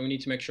enforcement, and we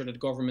need to make sure that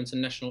governments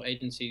and national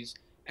agencies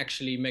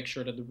actually make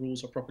sure that the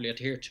rules are properly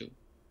adhered to.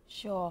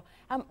 Sure.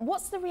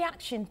 What's the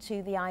reaction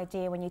to the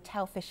idea when you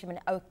tell fishermen,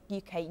 oh,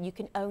 UK, you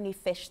can only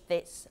fish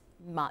this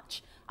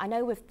much? I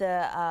know with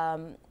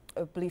the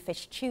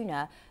bluefish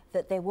tuna,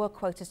 that there were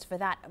quotas for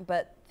that,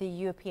 but the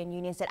European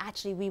Union said,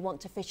 actually, we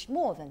want to fish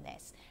more than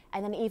this.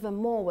 And then even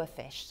more were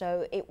fished.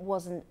 So it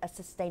wasn't a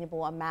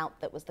sustainable amount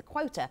that was the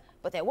quota,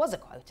 but there was a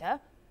quota,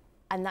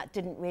 and that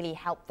didn't really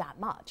help that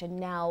much.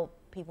 And now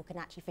people can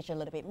actually fish a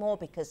little bit more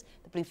because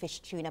the bluefish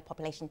tuna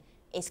population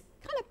is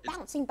kind of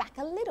bouncing back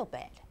a little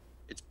bit.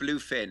 It's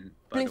bluefin,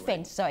 by the way.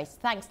 Bluefin, sorry.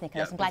 Thanks,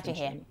 Nicholas. I'm glad you're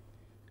here.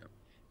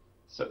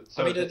 So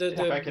I mean, if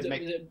I could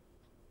make...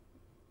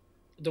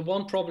 The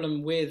one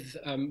problem with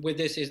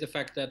this is the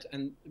fact that,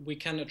 and we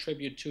can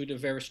attribute to the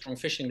very strong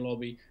fishing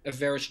lobby, a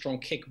very strong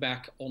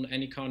kickback on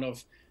any kind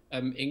of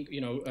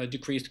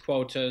decreased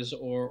quotas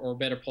or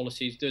better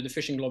policies. The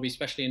fishing lobby,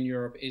 especially in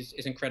Europe, is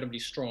incredibly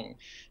strong.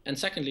 And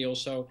secondly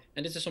also,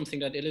 and this is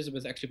something that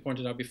Elizabeth actually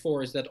pointed out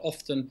before, is that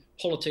often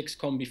politics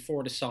come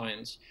before the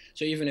science.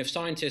 So even if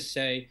scientists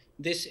say,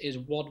 this is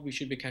what we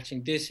should be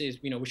catching, this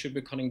is, we should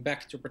be cutting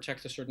back to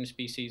protect a certain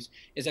species,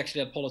 is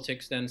actually that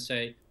politics then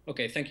say,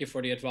 okay, thank you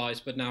for the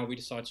advice, but now we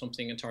decide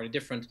something entirely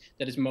different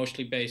that is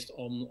mostly based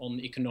on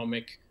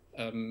economic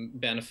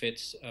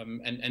benefits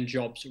and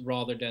jobs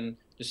rather than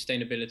the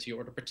sustainability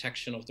or the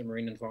protection of the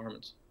marine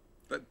environment.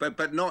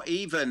 But not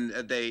even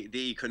the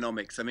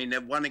economics. I mean,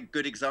 one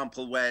good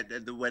example where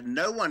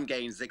no one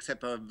gains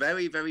except a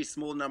very, very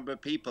small number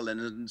of people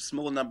and a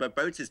small number of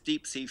boats is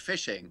deep sea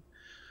fishing.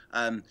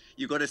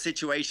 You've got a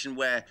situation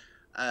where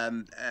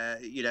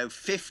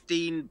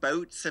 15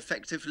 boats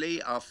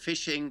effectively are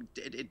fishing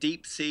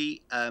deep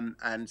sea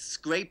and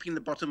scraping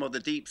the bottom of the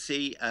deep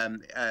sea,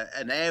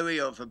 an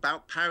area of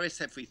about Paris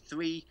every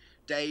 3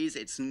 days.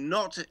 It's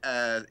not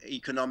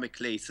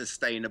economically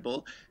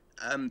sustainable.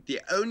 The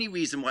only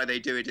reason why they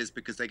do it is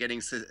because they're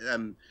getting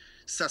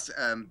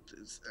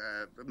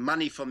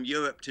money from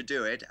Europe to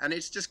do it, and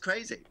it's just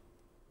crazy.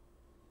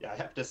 Yeah, I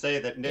have to say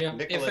that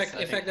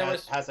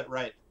Nicholas has it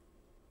right.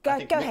 Go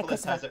ahead, Nicholas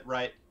Christopher. has it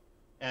right,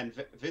 and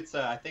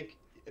Vitsa, I think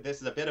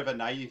this is a bit of a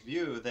naive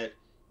view that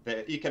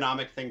the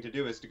economic thing to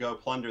do is to go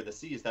plunder the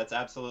seas. That's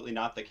absolutely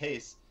not the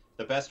case.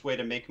 The best way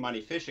to make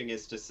money fishing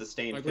is to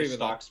sustain fish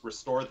stocks,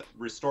 restore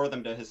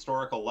them to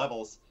historical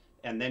levels,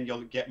 and then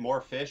you'll get more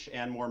fish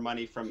and more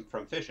money from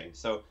fishing.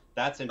 So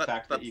that's in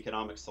fact the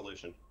economic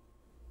solution.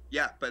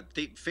 Yeah, but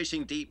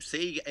fishing deep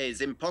sea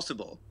is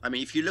impossible. I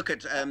mean, if you look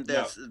at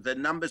the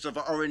numbers of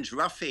orange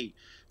roughy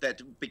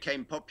that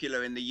became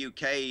popular in the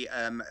UK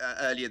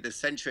earlier this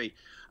century,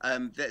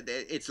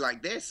 it's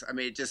like this. I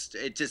mean,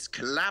 it just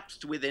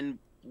collapsed within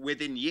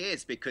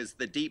years because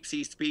the deep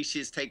sea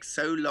species take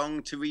so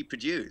long to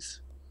reproduce.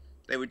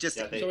 They were just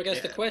so I guess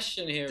the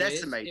question here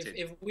decimated.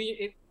 is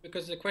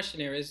because the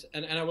question here is,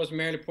 and I was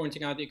merely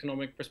pointing out the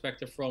economic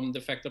perspective from the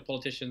fact that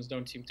politicians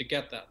don't seem to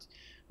get that.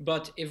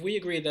 But if we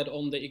agree that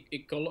on the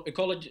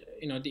ecology,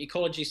 the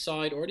ecology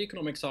side or the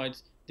economic side,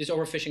 this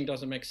overfishing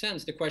doesn't make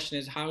sense, the question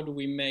is, how do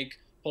we make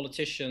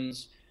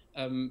politicians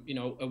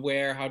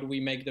aware? How do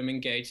we make them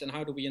engaged? And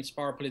how do we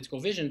inspire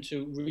political vision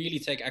to really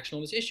take action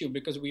on this issue?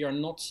 Because we are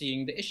not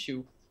seeing the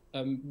issue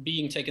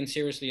being taken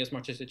seriously as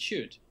much as it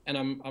should. And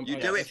you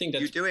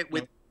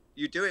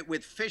do it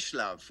with Fish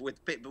Love,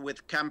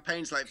 with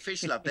campaigns like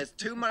Fish Love. There's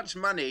too much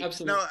money.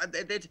 Absolutely. No,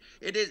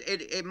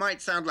 it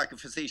might sound like a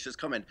facetious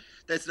comment.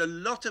 There's a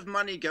lot of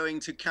money going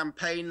to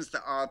campaigns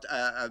that are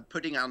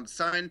putting out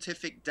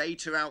scientific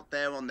data out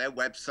there on their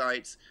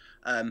websites.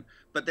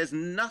 But there's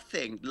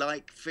nothing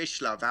like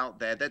Fish Love out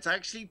there that's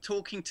actually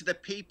talking to the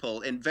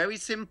people in very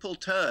simple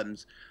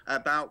terms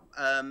about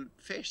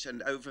fish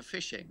and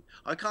overfishing.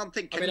 I can't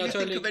think. Can you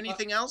think of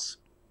anything else?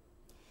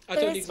 I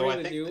totally agree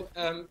with you.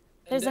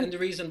 And the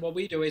reason what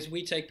we do is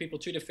we take people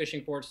to the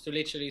fishing ports to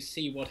literally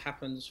see what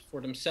happens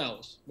for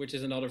themselves, which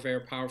is another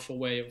very powerful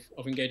way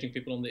of engaging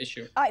people on the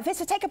issue. All right,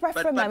 Vista, take a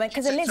breath for a moment,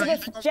 because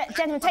Elizabeth,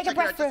 gentlemen, take a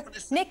breath for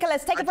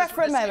Nicholas, take a breath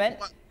for a moment.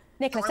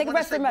 Nicholas, take a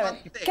breath for a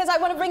moment, because I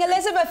want to bring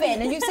Elizabeth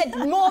in, and you said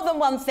more than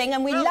one thing,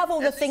 and we love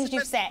all the things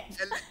you've said.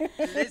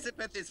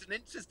 Elizabeth is an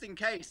interesting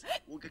case.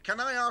 Can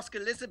I ask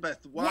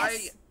Elizabeth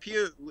why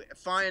Pew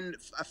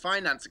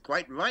finance,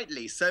 quite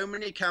rightly, so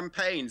many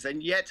campaigns,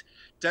 and yet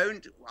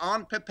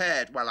aren't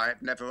prepared? Well,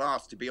 I've never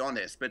asked, to be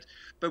honest, but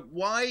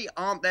why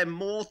aren't there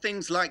more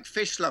things like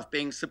Fish Love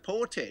being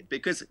supported?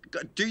 Because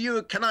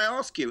can I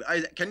ask you,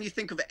 can you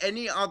think of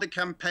any other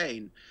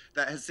campaign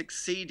that has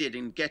succeeded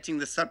in getting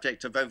the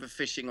subject of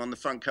overfishing on the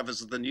front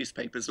covers of the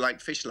newspapers like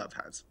Fish Love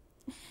has?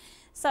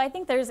 So I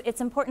think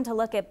it's important to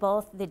look at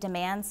both the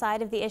demand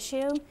side of the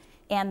issue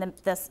and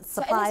the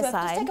supply side.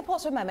 Just take a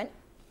pause for a moment.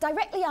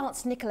 Directly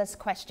answer Nicholas'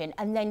 question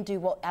and then do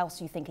what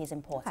else you think is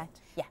important.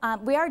 Okay. Yeah.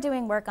 We are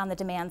doing work on the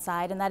demand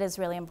side, and that is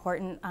really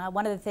important.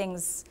 One of the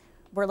things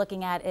we're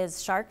looking at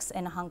is sharks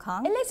in Hong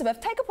Kong.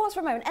 Elizabeth, take a pause for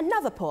a moment.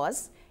 Another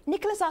pause.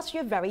 Nicholas asked you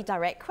a very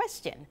direct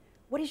question.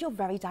 What is your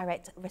very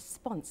direct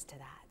response to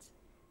that?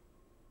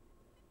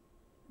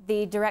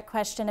 The direct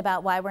question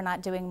about why we're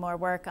not doing more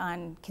work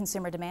on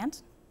consumer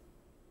demand?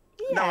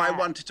 Yeah. No, I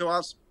wanted to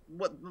ask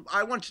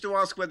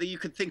whether you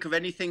could think of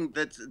anything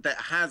that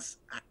has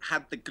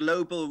had the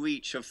global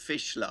reach of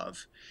Fish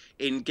Love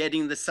in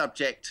getting the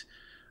subject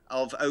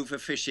of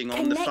overfishing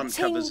on the front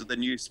covers of the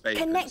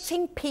newspapers.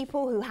 Connecting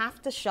people who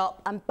have to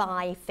shop and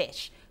buy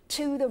fish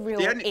to the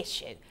real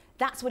issue.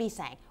 That's what he's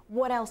saying.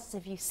 What else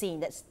have you seen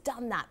that's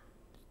done that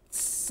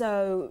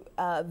so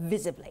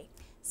visibly?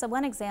 So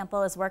one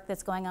example is work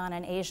that's going on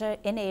in Asia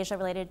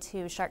related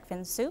to shark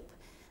fin soup.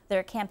 There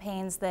are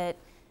campaigns that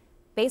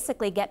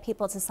basically get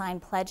people to sign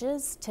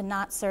pledges to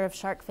not serve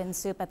shark fin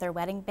soup at their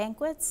wedding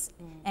banquets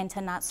and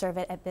to not serve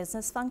it at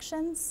business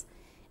functions.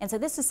 And so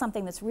this is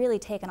something that's really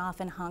taken off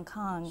in Hong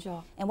Kong.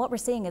 Sure. And what we're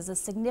seeing is a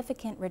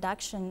significant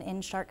reduction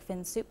in shark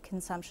fin soup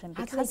consumption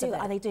because of it.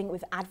 Are they doing it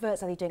with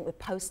adverts? Are they doing it with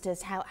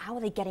posters? How are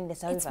they getting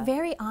this over? It's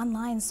very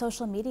online,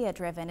 social media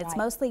driven. It's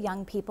mostly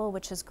young people,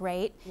 which is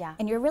great. Yeah.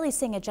 And you're really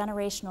seeing a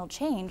generational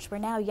change where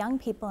now young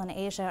people in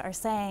Asia are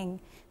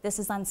saying, this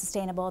is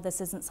unsustainable,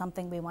 this isn't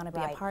something we want to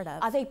be a part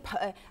of. Are they,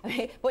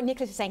 what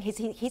Nicholas is saying,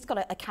 he's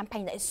got a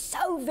campaign that is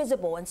so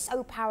visible and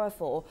so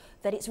powerful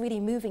that it's really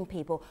moving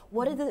people.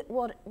 What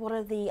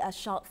are the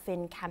shark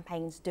fin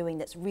campaigns doing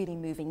that's really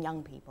moving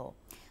young people?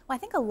 Well, I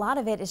think a lot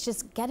of it is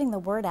just getting the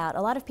word out.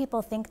 A lot of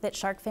people think that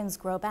shark fins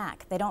grow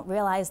back. They don't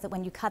realize that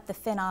when you cut the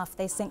fin off,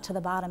 they sink to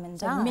the bottom and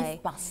die.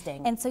 Myth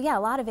busting. And so, yeah,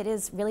 a lot of it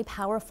is really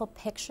powerful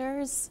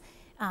pictures.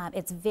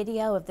 It's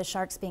video of the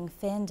sharks being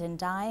finned and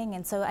dying.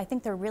 And so I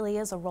think there really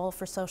is a role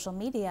for social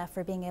media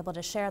for being able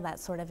to share that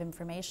sort of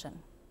information.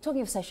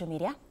 Talking of social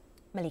media,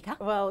 Malika?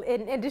 Well,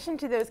 in addition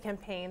to those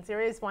campaigns,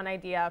 there is one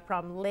idea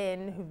from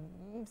Lynn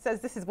who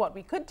says this is what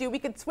we could do. We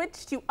could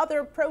switch to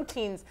other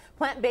proteins.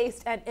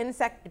 Plant-based and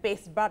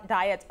insect-based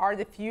diets are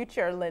the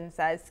future, Lynn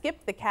says.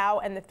 Skip the cow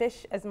and the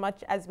fish as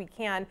much as we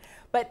can.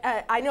 But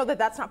I know that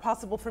that's not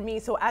possible for me.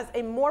 So as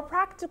a more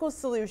practical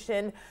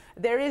solution,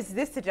 there is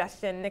this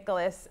suggestion,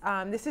 Nicholas.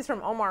 This is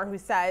from Omar, who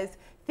says,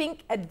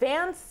 think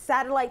advanced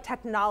satellite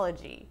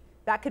technology.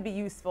 That could be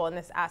useful in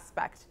this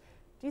aspect.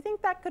 Do you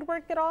think that could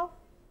work at all?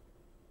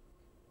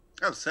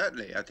 Oh,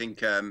 certainly. I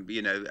think,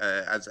 you know,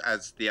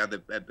 as the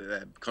other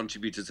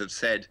contributors have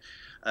said,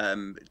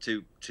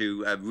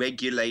 to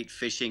regulate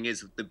fishing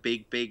is the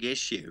big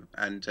issue,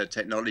 and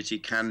technology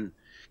can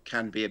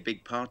be a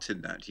big part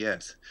in that.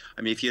 Yes,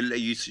 I mean, if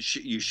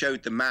you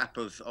showed the map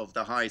of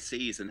the high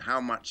seas and how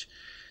much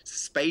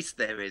space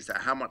there is,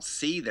 how much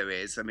sea there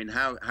is. I mean,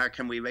 how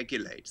can we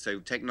regulate? So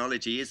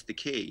technology is the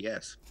key.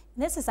 Yes.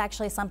 This is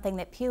actually something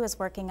that Pew is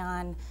working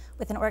on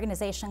with an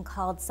organization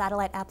called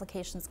Satellite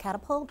Applications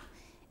Catapult.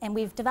 And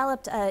we've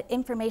developed an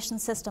information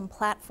system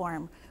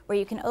platform where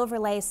you can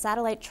overlay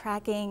satellite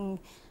tracking,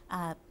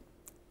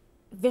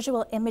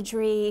 visual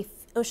imagery,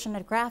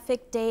 oceanographic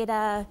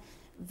data,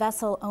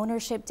 vessel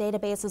ownership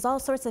databases, all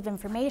sorts of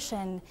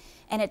information,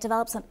 and it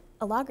develops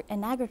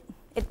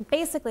it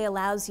basically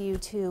allows you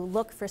to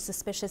look for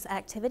suspicious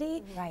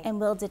activity, right, and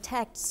will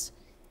detect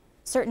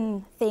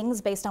certain things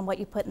based on what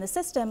you put in the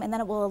system, and then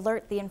it will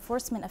alert the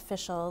enforcement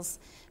officials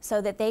so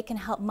that they can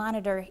help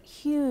monitor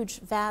huge,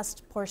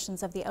 vast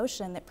portions of the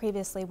ocean that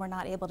previously were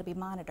not able to be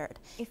monitored.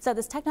 So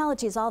this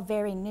technology is all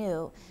very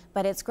new,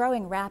 but it's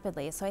growing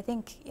rapidly. So I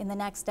think in the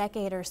next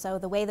decade or so,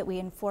 the way that we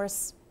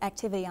enforce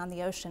activity on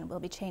the ocean will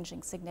be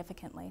changing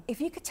significantly.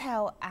 If you could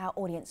tell our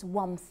audience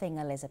one thing,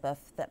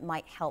 Elizabeth, that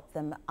might help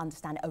them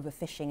understand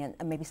overfishing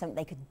and maybe something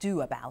they could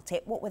do about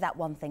it, what would that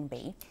one thing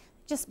be?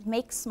 Just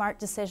make smart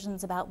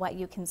decisions about what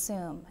you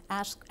consume.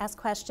 Ask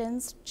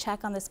questions,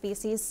 check on the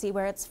species, see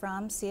where it's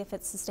from, see if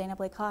it's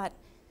sustainably caught.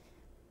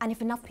 And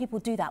if enough people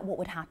do that, what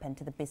would happen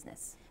to the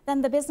business?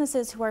 Then the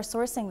businesses who are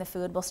sourcing the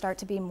food will start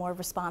to be more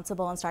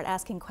responsible and start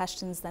asking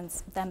questions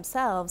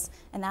themselves,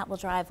 and that will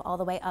drive all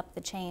the way up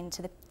the chain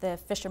to the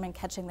fishermen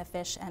catching the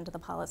fish and to the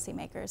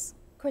policymakers.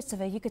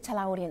 Christopher, you could tell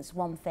our audience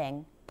one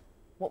thing.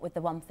 What would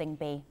the one thing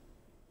be?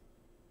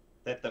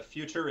 That the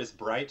future is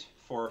bright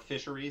for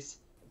fisheries,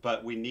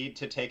 but we need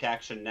to take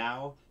action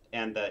now,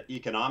 and the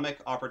economic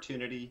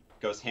opportunity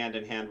goes hand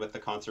in hand with the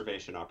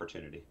conservation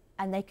opportunity.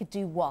 And they could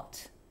do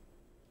what?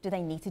 Do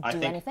they need to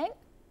do anything?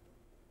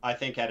 I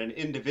think at an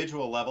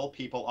individual level,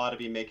 people ought to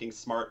be making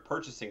smart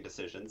purchasing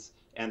decisions,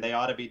 and they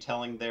ought to be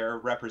telling their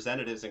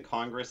representatives in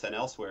Congress and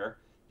elsewhere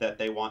that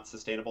they want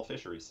sustainable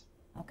fisheries.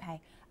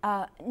 Okay.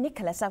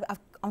 Nicholas,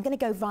 I'm going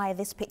to go via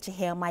this picture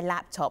here on my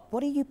laptop.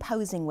 What are you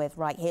posing with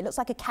right here? It looks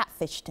like a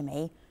catfish to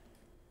me.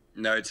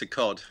 No, it's a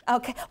cod.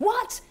 Okay.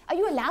 What? Are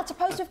you allowed to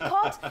pose with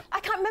cod? I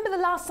can't remember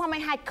the last time I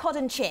had cod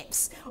and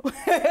chips.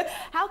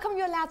 How come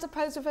you're allowed to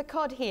pose with a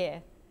cod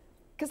here?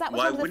 Because that was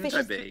Why one of the wouldn't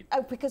fishes. I be?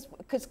 Oh,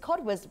 because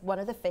cod was one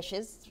of the fish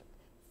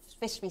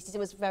species. It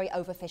was very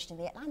overfished in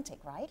the Atlantic,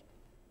 right?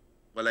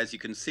 Well, as you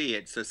can see,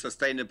 it's a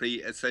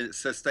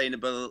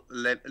sustainable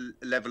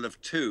level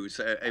of 2.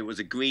 So it was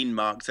a green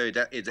mark, so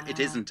it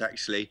isn't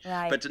actually.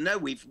 Right. But no,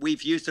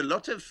 we've used a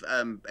lot of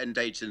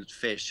endangered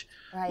fish,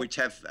 right, which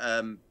have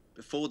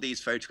for these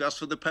photographs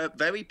for the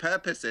very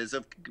purposes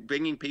of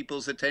bringing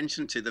people's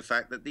attention to the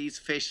fact that these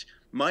fish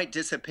might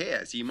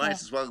disappear. So you might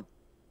as well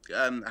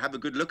have a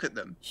good look at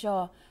them.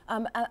 Sure.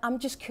 I'm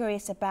just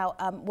curious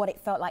about what it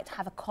felt like to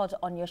have a cod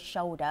on your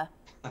shoulder.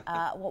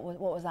 What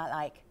was that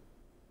like?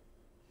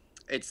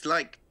 It's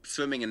like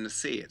swimming in the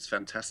sea. It's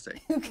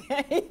fantastic.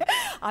 Okay.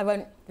 I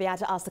won't be able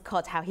to ask the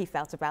cod how he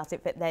felt about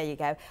it, but there you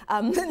go.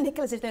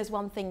 Nicholas, if there's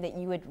one thing that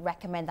you would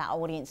recommend that our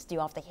audience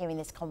do after hearing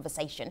this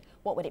conversation,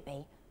 what would it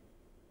be?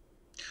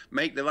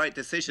 Make the right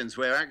decisions.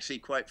 We're actually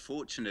quite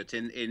fortunate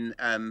in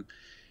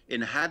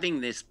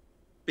having this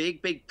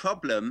big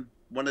problem,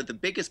 one of the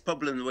biggest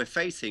problems we're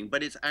facing,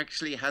 but it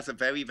actually has a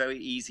very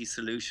easy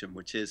solution,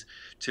 which is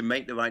to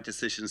make the right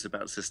decisions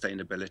about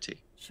sustainability.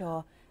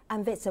 Sure.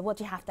 And Vitsa, what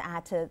do you have to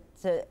add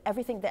to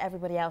everything that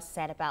everybody else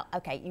said about,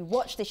 okay, you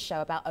watched this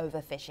show about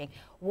overfishing.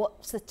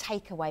 What's the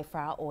takeaway for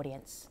our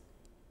audience?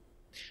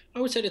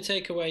 I would say the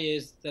takeaway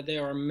is that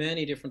there are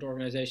many different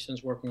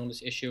organizations working on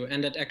this issue,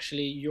 and that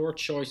actually your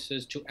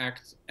choices to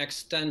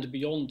extend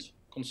beyond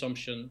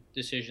consumption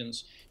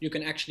decisions. You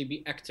can actually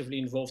be actively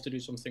involved to do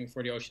something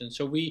for the ocean.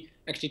 So we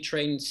actually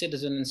train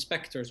citizen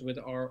inspectors with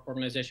our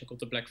organization called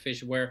the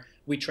Blackfish, where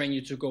we train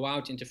you to go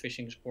out into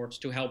fishing sports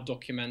to help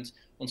document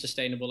on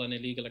sustainable and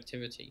illegal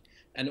activity.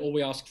 And all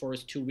we ask for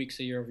is 2 weeks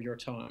a year of your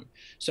time.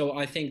 So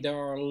I think there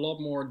are a lot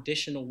more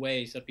additional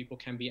ways that people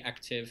can be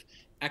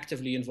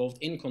actively involved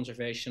in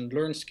conservation,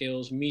 learn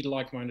skills, meet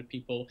like-minded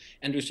people,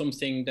 and do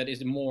something that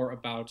is more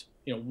about,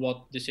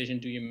 what decision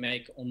do you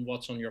make on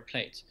what's on your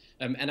plate.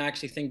 And I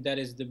actually think that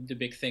is the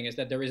big thing, is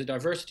that there is a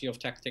diversity of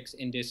tactics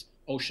in this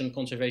ocean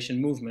conservation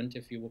movement,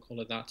 if you will call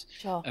it that.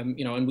 Sure.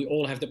 And we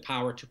all have the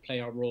power to play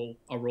our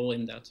role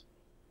in that.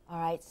 All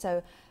right,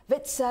 so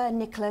Witzer,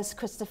 Nicholas,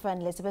 Christopher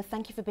and Elizabeth,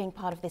 thank you for being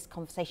part of this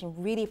conversation.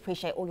 Really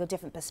appreciate all your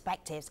different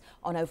perspectives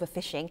on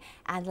overfishing.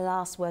 And the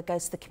last word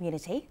goes to the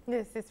community.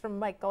 This is from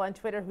Michael on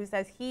Twitter, who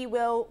says he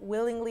will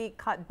willingly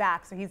cut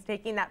back. So he's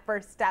taking that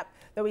first step,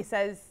 though he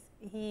says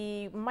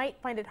he might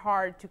find it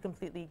hard to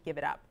completely give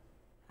it up.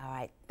 All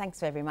right,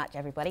 thanks very much,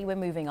 everybody. We're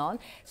moving on.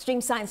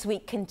 Stream Science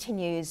Week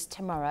continues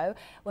tomorrow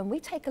when we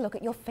take a look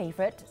at your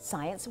favorite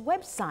science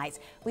websites.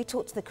 We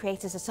talk to the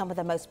creators of some of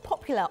the most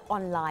popular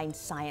online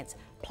science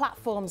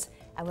platforms,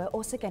 and we're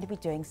also going to be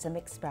doing some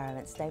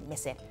experiments. Don't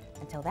miss it.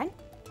 Until then,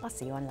 I'll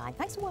see you online.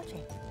 Thanks for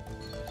watching.